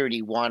 That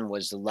 31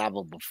 was the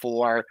level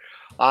before.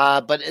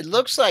 But it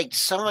looks like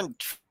someone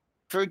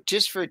for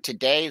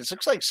today, it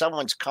looks like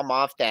someone's come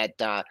off that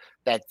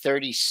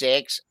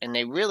 36 and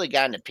they really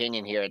got an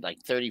opinion here at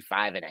like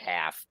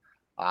 35.5.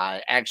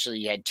 Actually,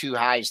 you had two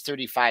highs,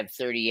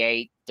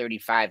 35.38,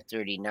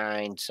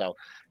 35.39. So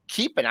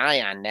keep an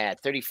eye on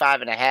that.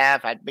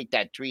 35.5. I'd make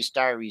that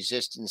 3-star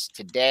resistance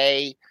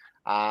today.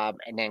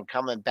 And then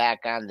coming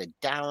back on the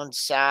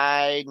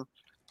downside.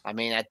 I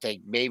mean, I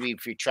think maybe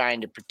if you're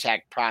trying to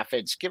protect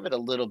profits, give it a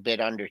little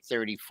bit under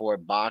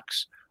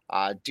 $34.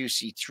 Do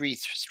see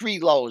three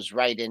lows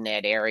right in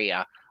that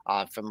area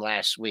from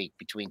last week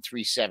between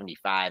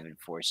 375 and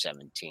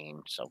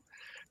 417. So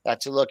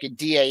that's a look at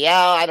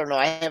DAL. I don't know.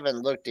 I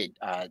haven't looked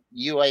at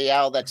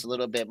UAL. That's a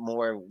little bit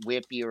more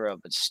whippier of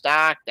a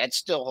stock. That's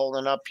still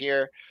holding up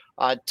here.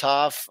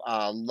 Tough.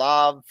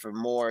 Love for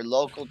more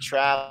local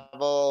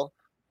travel.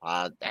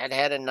 That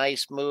had a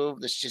nice move.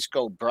 Let's just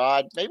go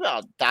broad. Maybe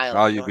I'll dial.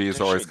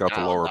 LUV's always got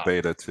the lower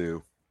beta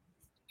too.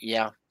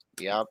 Yeah.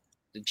 Yep.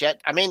 The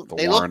jet. I mean,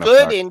 they look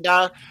good in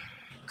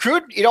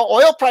crude.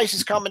 Oil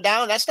prices coming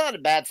down. That's not a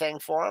bad thing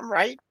for them,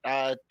 right?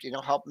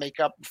 Help make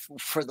up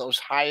for those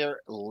higher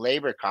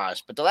labor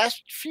costs. But the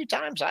last few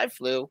times I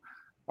flew,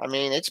 I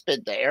mean,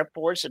 the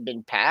airports have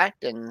been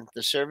packed and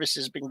the service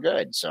has been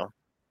good. So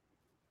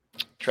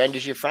trend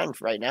is your friend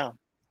right now.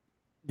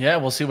 Yeah,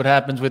 we'll see what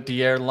happens with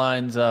the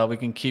airlines. We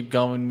can keep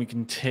going. We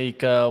can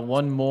take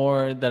one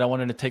more that I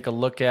wanted to take a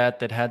look at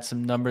that had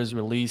some numbers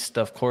released.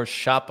 Of course,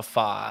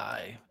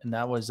 Shopify, and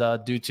that was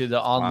due to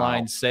the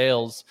online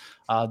sales.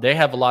 They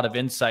have a lot of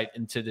insight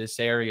into this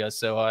area,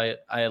 so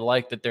I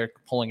like that they're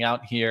pulling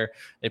out here.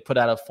 They put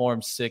out a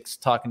Form 6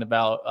 talking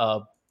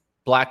about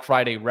Black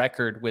Friday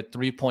record with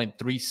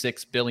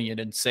 $3.36 billion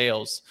in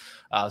sales.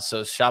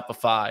 So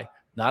Shopify,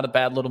 not a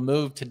bad little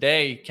move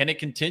today. Can it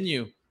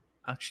continue?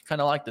 I actually kind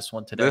of like this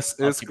one today. This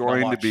is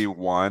going to be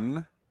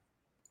one.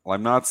 Well,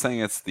 I'm not saying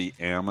it's the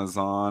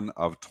Amazon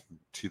of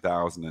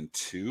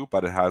 2002,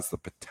 but it has the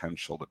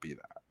potential to be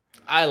that.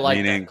 I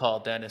like that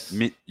call, Dennis.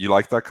 You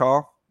like that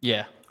call?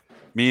 Yeah.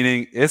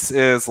 Meaning this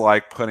is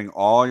like putting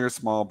all your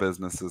small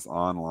businesses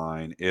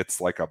online.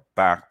 It's like a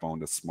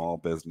backbone to small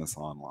business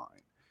online.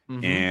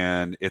 Mm-hmm.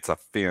 And it's a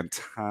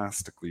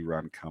fantastically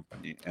run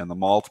company. And the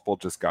multiple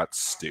just got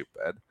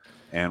stupid.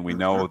 And we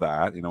know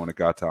that, when it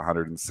got to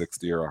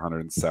 $160 or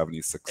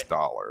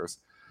 $176.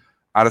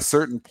 At a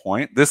certain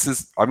point,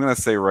 I'm going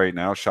to say right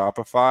now,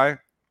 Shopify,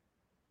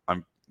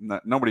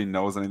 nobody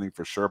knows anything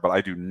for sure, but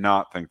I do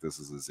not think this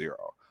is a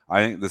zero.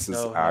 I think this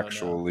is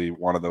actually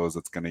one of those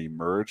that's going to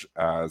emerge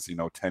as,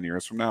 10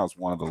 years from now as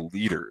one of the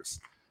leaders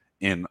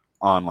in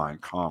online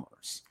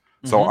commerce.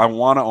 So I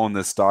want to own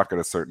this stock at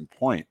a certain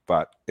point,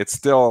 but it's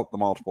still the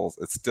multiples.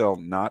 It's still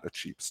not a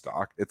cheap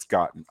stock. It's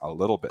gotten a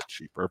little bit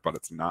cheaper, but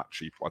it's not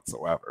cheap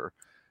whatsoever.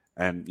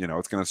 And,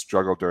 it's going to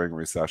struggle during a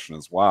recession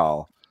as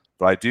well.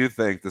 But I do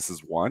think this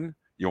is one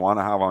you want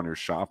to have on your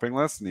shopping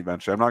list. And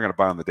eventually, I'm not going to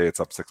buy on the day it's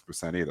up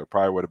 6% either.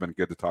 Probably would have been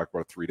good to talk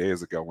about it 3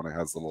 days ago when it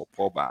has the little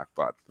pullback.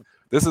 But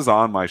this is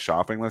on my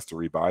shopping list to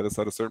rebuy this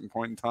at a certain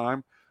point in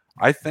time.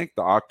 I think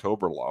the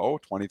October low,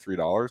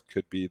 $23,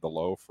 could be the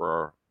low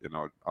for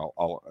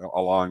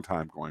a long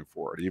time going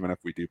forward, even if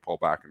we do pull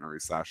back in a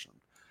recession.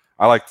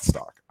 I like the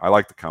stock. I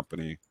like the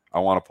company. I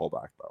want to pull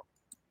back though.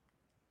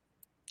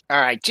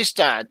 All right, just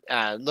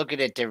looking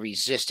at the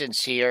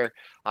resistance here,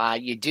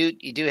 you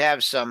do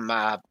have some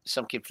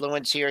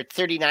confluence here.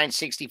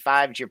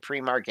 39.65 is your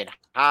pre-market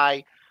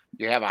high.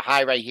 You have a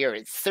high right here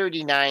at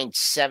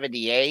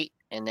 39.78.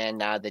 And then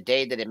the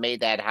day that it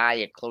made that high,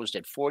 it closed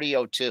at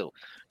 40.02,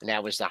 and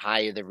that was the high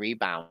of the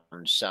rebound.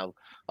 So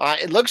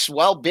it looks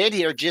well bid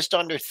here, just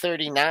under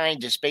 39,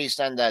 just based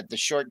on the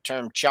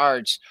short-term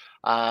charts.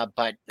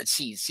 But let's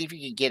see if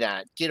you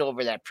can get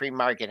over that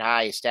pre-market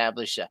high,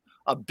 establish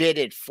a bid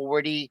at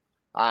 40,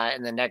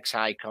 and the next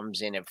high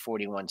comes in at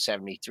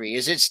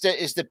 41.73.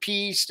 Is the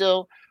P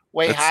still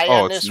way high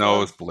on this one?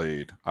 Oh, it's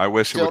nosebleed. I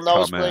wish it would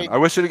come in. I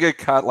wish it would get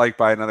cut like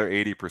by another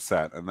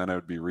 80%, and then it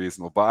would be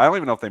reasonable. But I don't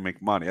even know if they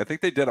make money. I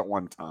think they did at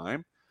one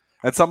time.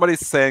 And somebody's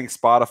saying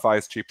Spotify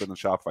is cheaper than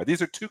Shopify.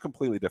 These are two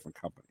completely different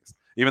companies.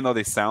 Even though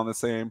they sound the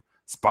same,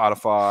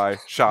 Spotify,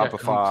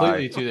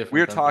 Shopify.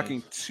 We're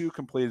talking two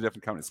completely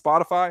different companies.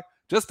 Spotify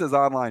just does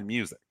online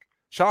music.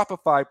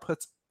 Shopify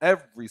puts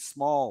every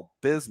small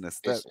business,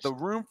 the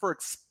room for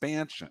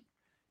expansion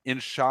in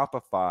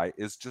Shopify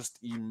is just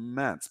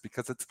immense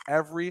because it's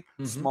every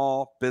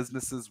small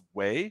business's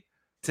way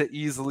to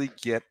easily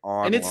get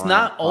on. And it's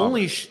not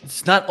only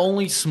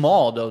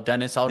small though,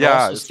 Dennis. I would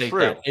also state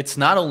that it's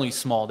not only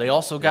small. They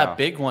also got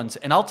big ones.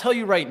 And I'll tell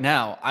you right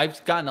now,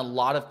 I've gotten a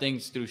lot of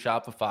things through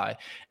Shopify,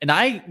 and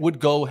I would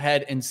go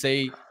ahead and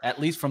say, at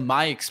least from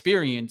my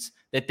experience,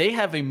 that they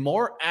have a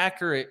more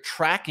accurate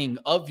tracking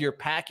of your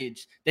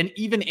package than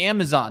even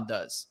Amazon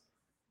does.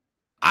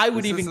 I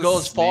would even go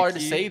as far to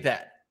say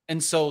that.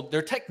 And so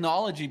their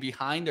technology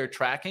behind their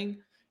tracking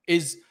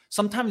is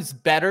sometimes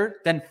better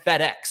than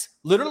FedEx.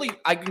 Literally,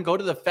 I can go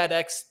to the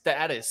FedEx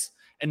status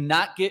and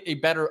not get a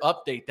better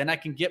update than I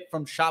can get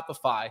from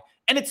Shopify.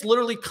 And it's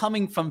literally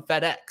coming from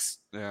FedEx.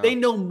 Yeah. They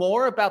know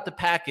more about the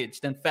package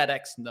than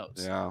FedEx knows.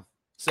 Yeah.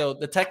 So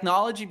the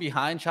technology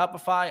behind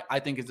Shopify, I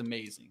think, is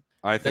amazing.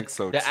 I think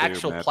so too. The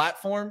actual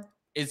platform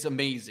is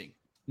amazing.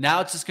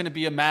 Now it's just going to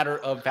be a matter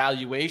of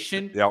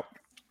valuation. Yep.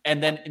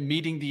 And then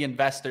meeting the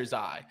investor's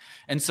eye.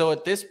 And so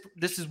this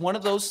is one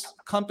of those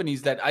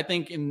companies that I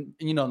think in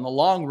the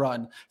long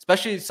run,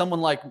 especially someone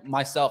like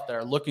myself that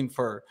are looking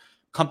for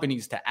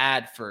companies to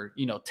add for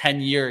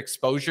 10-year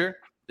exposure,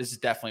 this is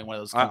definitely one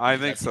of those companies. I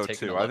think so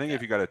too. I think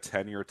if you got a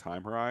 10-year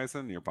time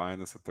horizon, you're buying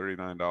this at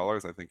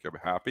 $39, I think you'll be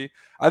happy.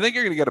 I think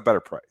you're going to get a better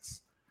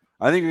price.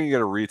 I think you're going to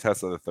get a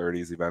retest of the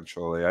 30s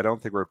eventually. I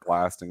don't think we're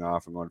blasting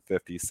off and going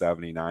 50,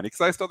 70, 90,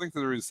 because I still think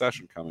there's a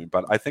recession coming.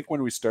 But I think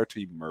when we start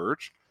to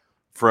emerge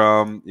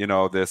from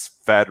this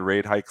Fed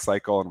rate hike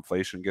cycle and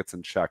inflation gets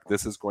in check,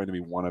 this is going to be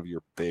one of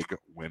your big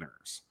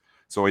winners.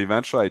 So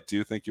eventually, I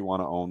do think you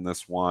want to own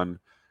this one.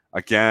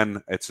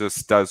 Again, it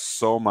just does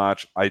so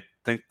much. I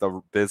think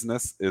the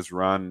business is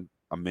run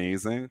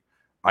amazing.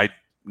 I'm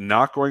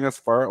not going as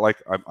far.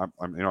 Like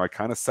I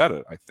kind of said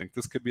it. I think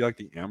this could be like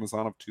the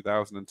Amazon of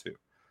 2002.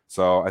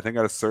 So I think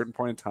at a certain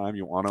point in time,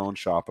 you want to own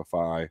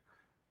Shopify.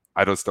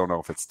 I just don't know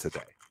if it's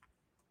today.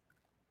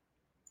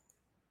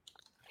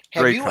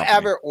 Have you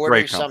ever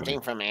ordered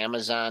something from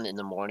Amazon in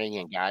the morning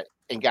and got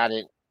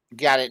it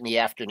in the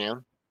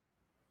afternoon?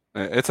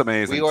 It's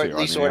amazing. We at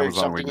least ordered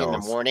something in the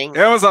morning.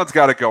 Amazon's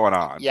got it going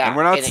on. Yeah, and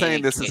we're not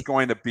saying this is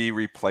going to be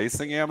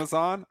replacing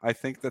Amazon. I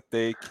think that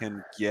they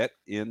can get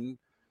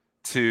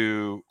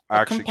into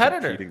actually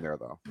competing there,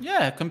 though.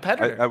 Yeah, a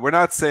competitor. We're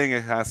not saying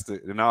it has to,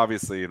 and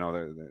obviously,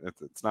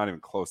 it's not even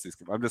close.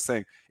 I'm just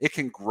saying it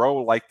can grow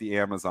like the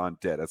Amazon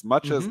did. As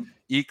much as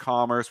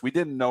e-commerce, we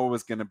didn't know it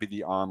was going to be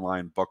the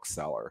online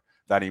bookseller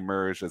that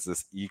emerged as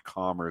this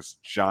e-commerce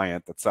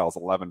giant that sells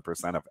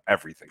 11% of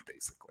everything,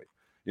 basically.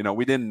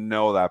 We didn't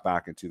know that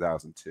back in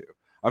 2002.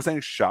 I'm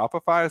saying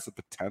Shopify has the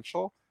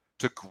potential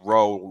to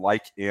grow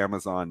like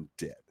Amazon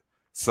did.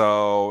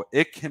 So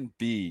it can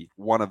be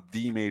one of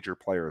the major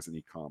players in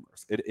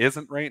e-commerce. It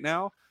isn't right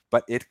now,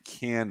 but it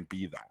can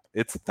be that.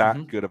 It's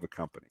that good of a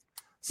company.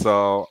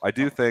 So I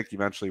do think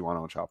eventually you want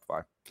to own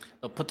Shopify.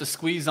 They'll put the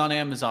squeeze on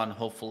Amazon,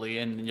 hopefully,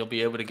 and you'll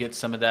be able to get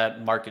some of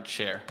that market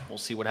share. We'll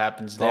see what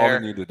happens there.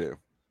 All we need to do.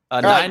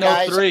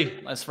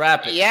 9:03. Let's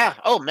wrap it. Yeah.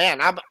 Oh man,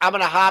 I'm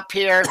gonna hop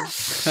here.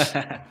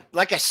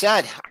 Like I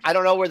said, I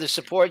don't know where the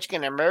support's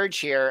gonna emerge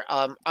here.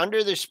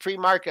 Under this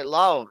pre-market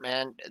low,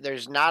 man,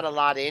 there's not a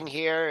lot in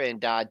here,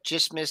 and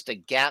just missed a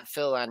gap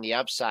fill on the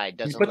upside.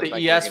 Doesn't look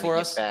like ES for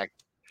us. Back.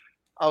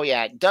 Oh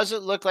yeah, it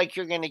doesn't look like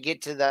you're gonna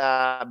get to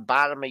the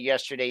bottom of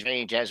yesterday's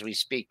range as we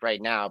speak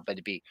right now, but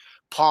it'd be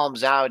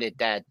palms out at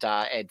that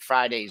at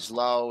Friday's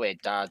low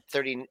at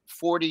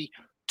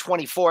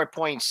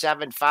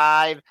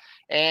 24.75.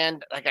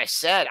 And like I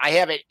said, I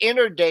have an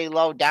intraday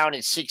low down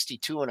at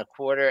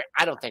 62.25.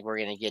 I don't think we're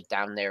going to get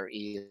down there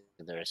either.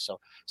 So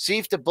see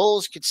if the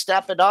Bulls could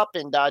step it up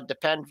and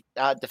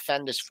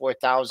defend this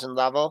 4,000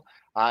 level.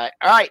 All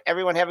right,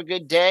 everyone have a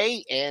good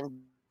day and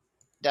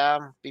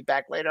be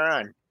back later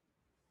on.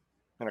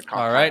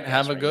 All right,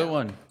 have a good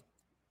one.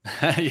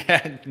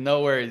 Yeah,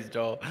 no worries,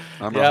 Joel.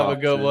 Have a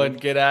good one.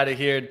 Get out of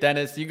here.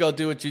 Dennis, you go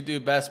do what you do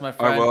best, my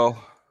friend. I will.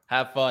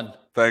 Have fun.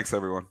 Thanks,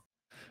 everyone.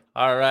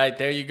 All right,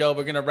 there you go.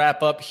 We're going to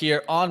wrap up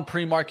here on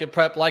Pre-Market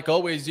Prep. Like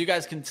always, you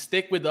guys can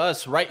stick with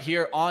us right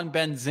here on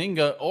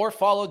Benzinga or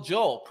follow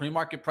Joel,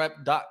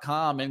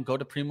 premarketprep.com, and go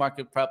to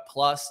Pre-Market Prep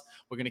Plus.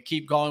 We're going to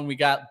keep going. We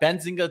got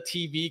Benzinga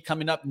TV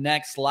coming up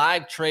next,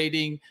 live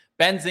trading,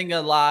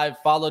 Benzinga Live,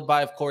 followed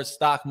by, of course,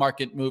 Stock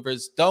Market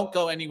Movers. Don't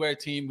go anywhere,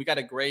 team. We got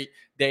a great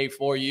day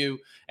for you.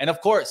 And, of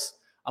course,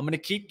 I'm going to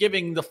keep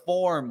giving the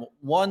form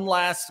one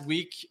last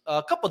week,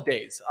 a couple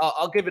days.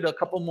 I'll give it a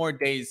couple more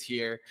days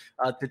here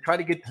to try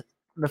to get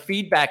the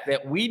feedback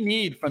that we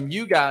need from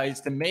you guys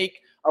to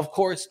make, of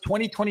course,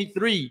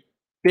 2023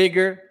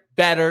 bigger,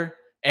 better,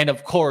 and,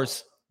 of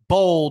course,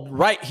 bold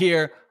right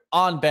here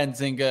on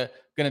Benzinga.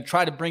 Going to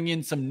try to bring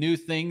in some new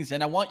things,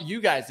 and I want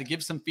you guys to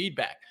give some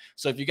feedback.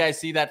 So if you guys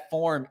see that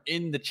form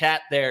in the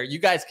chat there, you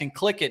guys can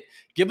click it.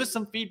 Give us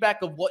some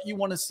feedback of what you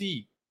want to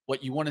see,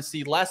 what you want to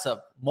see less of,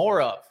 more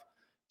of.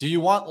 Do you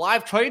want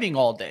live trading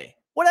all day?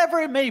 Whatever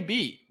it may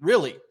be,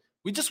 really.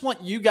 We just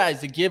want you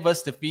guys to give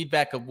us the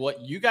feedback of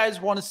what you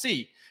guys want to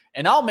see,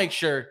 and I'll make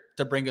sure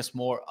to bring us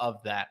more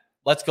of that.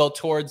 Let's go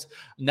towards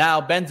now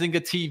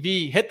Benzinga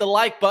TV. Hit the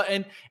like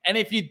button, and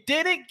if you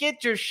didn't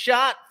get your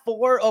shot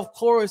for, of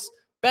course,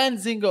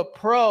 Benzinga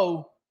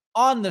Pro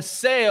on the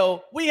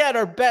sale, we had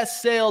our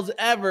best sales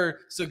ever,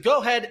 so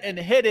go ahead and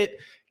hit it.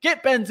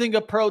 Get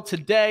Benzinga Pro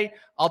today.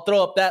 I'll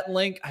throw up that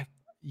link.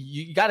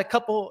 you got a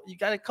couple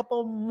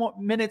more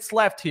minutes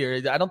left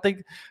here. I don't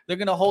think they're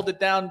going to hold it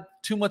down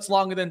too much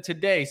longer than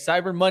today,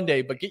 Cyber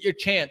Monday, but get your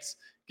chance.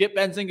 Get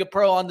Benzinga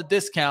Pro on the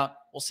discount.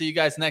 We'll see you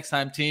guys next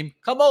time, team.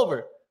 Come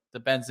over to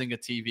Benzinga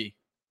TV.